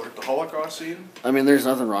 spoiler alert: the Holocaust scene. I mean, there's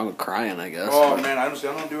nothing wrong with crying, I guess. Oh man, I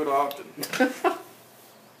don't do it often.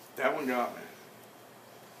 That one got me.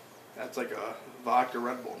 That's like a vodka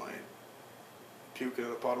Red Bull night. Puking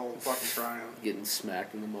in a puddle and fucking crying. Getting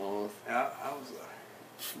smacked in the mouth. Yeah, I was there.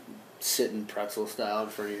 Sitting pretzel style in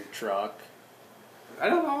front of your truck. I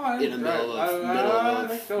don't know. I In the middle of I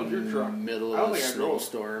think that was your truck. Middle I don't of a think I drove.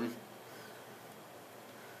 snowstorm.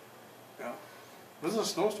 Yeah. Was it a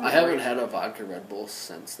snowstorm? I haven't had a vodka Red Bull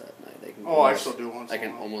since that night. I still do once. I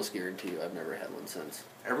can almost guarantee you I've never had one since.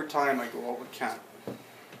 Every time I go out with Kent,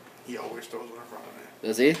 he always throws one in front of me.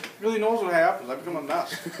 Does he? He really knows what happens. I become a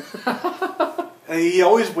mess. And he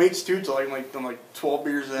always waits too till I'm like 12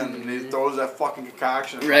 beers in, and he throws that fucking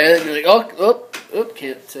concoction. Right, and you're like, oh,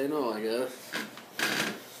 can't say no, I guess.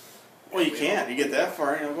 Well, Well, you can't. You get that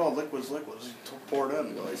far, you know, liquids. Pour it in.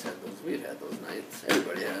 We've always had those. We've had those nights.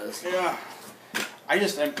 Everybody has. Yeah.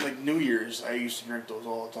 Like New Year's, I used to drink those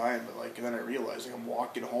all the time, but like, and then I realized, like, I'm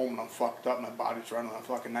walking home and I'm fucked up, my body's running on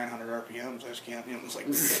fucking 900 RPMs. I just can't, you know, it's like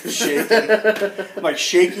shaking. I'm like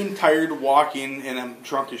shaking, tired, walking, and I'm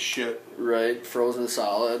drunk as shit. Right, frozen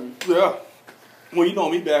solid. Yeah. Well, you know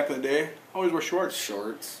me back in the day. I always wear shorts.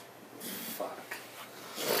 Shorts. Fuck.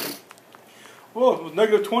 Well, it was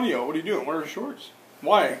negative 20 out. What are you doing? Wearing shorts.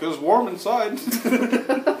 Why? Because it's warm inside.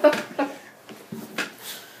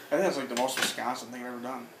 I think that's like the most Wisconsin thing I've ever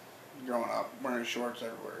done. Growing up, wearing shorts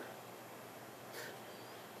everywhere.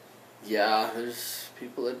 Yeah, there's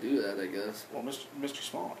people that do that, I guess. Well, Mr.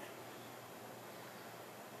 Smalley.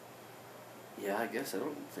 Yeah, I guess I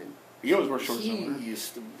don't think. He always wore shorts He in winter.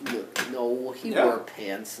 used to look. No, he Yeah. wore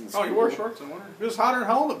pants and stuff. Oh, he wore shorts in winter. It was hotter than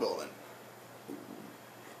hell in the building.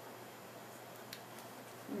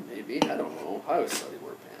 Maybe, I don't know. I always thought he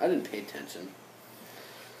wore pants. I didn't pay attention.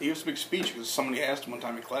 He used to make a speech because somebody asked him one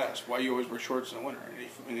time in class, why do you always wear shorts in the winter?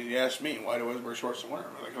 And he asked me, why do I always wear shorts in winter?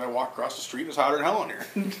 I'm like, 'cause I walk across the street, it's hotter than hell in here.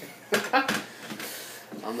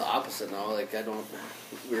 I'm the opposite now. Like, I don't.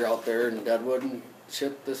 We were out there in Deadwood and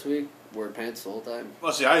shit this week. Wore pants the whole time.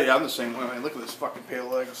 Well, see, I'm the same way. I mean, look at this fucking pale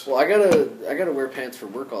legs. Well, I gotta wear pants for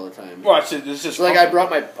work all the time. Well, it's just So, like, I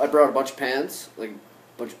brought a bunch of pants, like a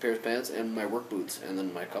bunch of pairs of pants, and my work boots, and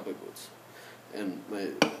then my cowboy boots. And my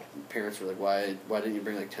parents were like, "Why didn't you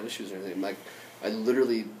bring like tennis shoes or anything?" I'm like, I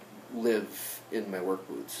literally live in my work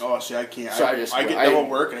boots. Oh, see, I can't. So I get done with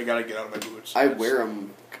work and I gotta get out of my boots. I wear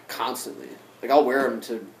them constantly. Like, I'll wear them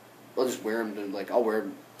to. I'll just wear them to I'll wear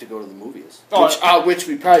them to go to the movies. Oh, which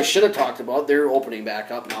we probably should have talked about. They're opening back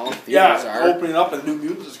up now. Yeah, Theaters are. opening up and New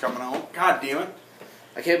Mutants is coming out. God damn it.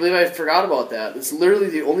 I can't believe I forgot about that. It's literally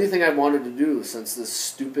the only thing I've wanted to do since this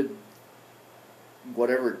stupid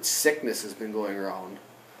whatever sickness has been going around.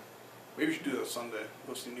 Maybe we should do that Sunday.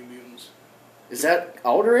 Go see New Mutants. Is that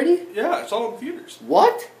out already? Yeah, it's all in theaters.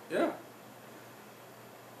 What? Yeah.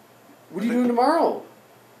 What are you doing tomorrow?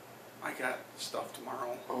 I got stuff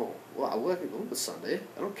tomorrow. Oh, well, I can go with Sunday.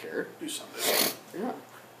 I don't care. Do Sunday. Yeah,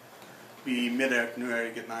 Be mid-afternoon. I gotta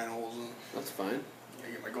get 9 holes in. that's fine. I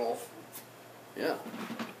gotta get my golf. Yeah.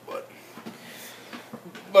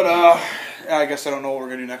 But I guess I don't know what we're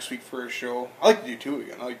gonna do next week for a show. I like to do 2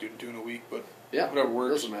 again. I like doing 2 in a week, but Yeah, whatever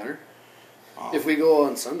works. Doesn't matter. If we go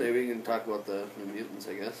on Sunday, we can talk about the New Mutants,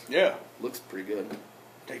 I guess. Yeah. Looks pretty good.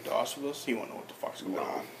 Take Doss with us. He won't know what the fuck's going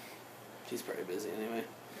on. He's probably busy anyway.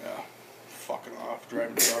 Yeah. Fucking off,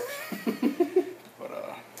 driving trucks.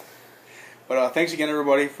 But thanks again,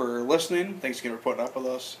 everybody, for listening. Thanks again for putting up with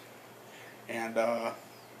us. And, the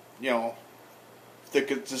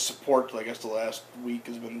support, I guess, the last week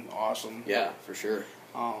has been awesome. Yeah, for sure.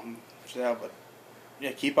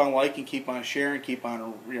 Keep on liking, keep on sharing, keep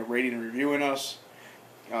on rating and reviewing us.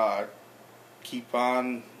 Keep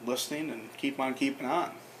on listening and keep on keeping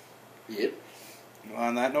on. Yep.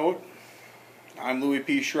 On that note, I'm Louis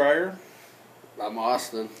P. Schreier. I'm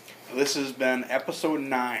Austin. This has been episode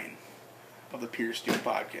 9 of the Pure Steel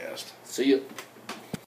Podcast. See you.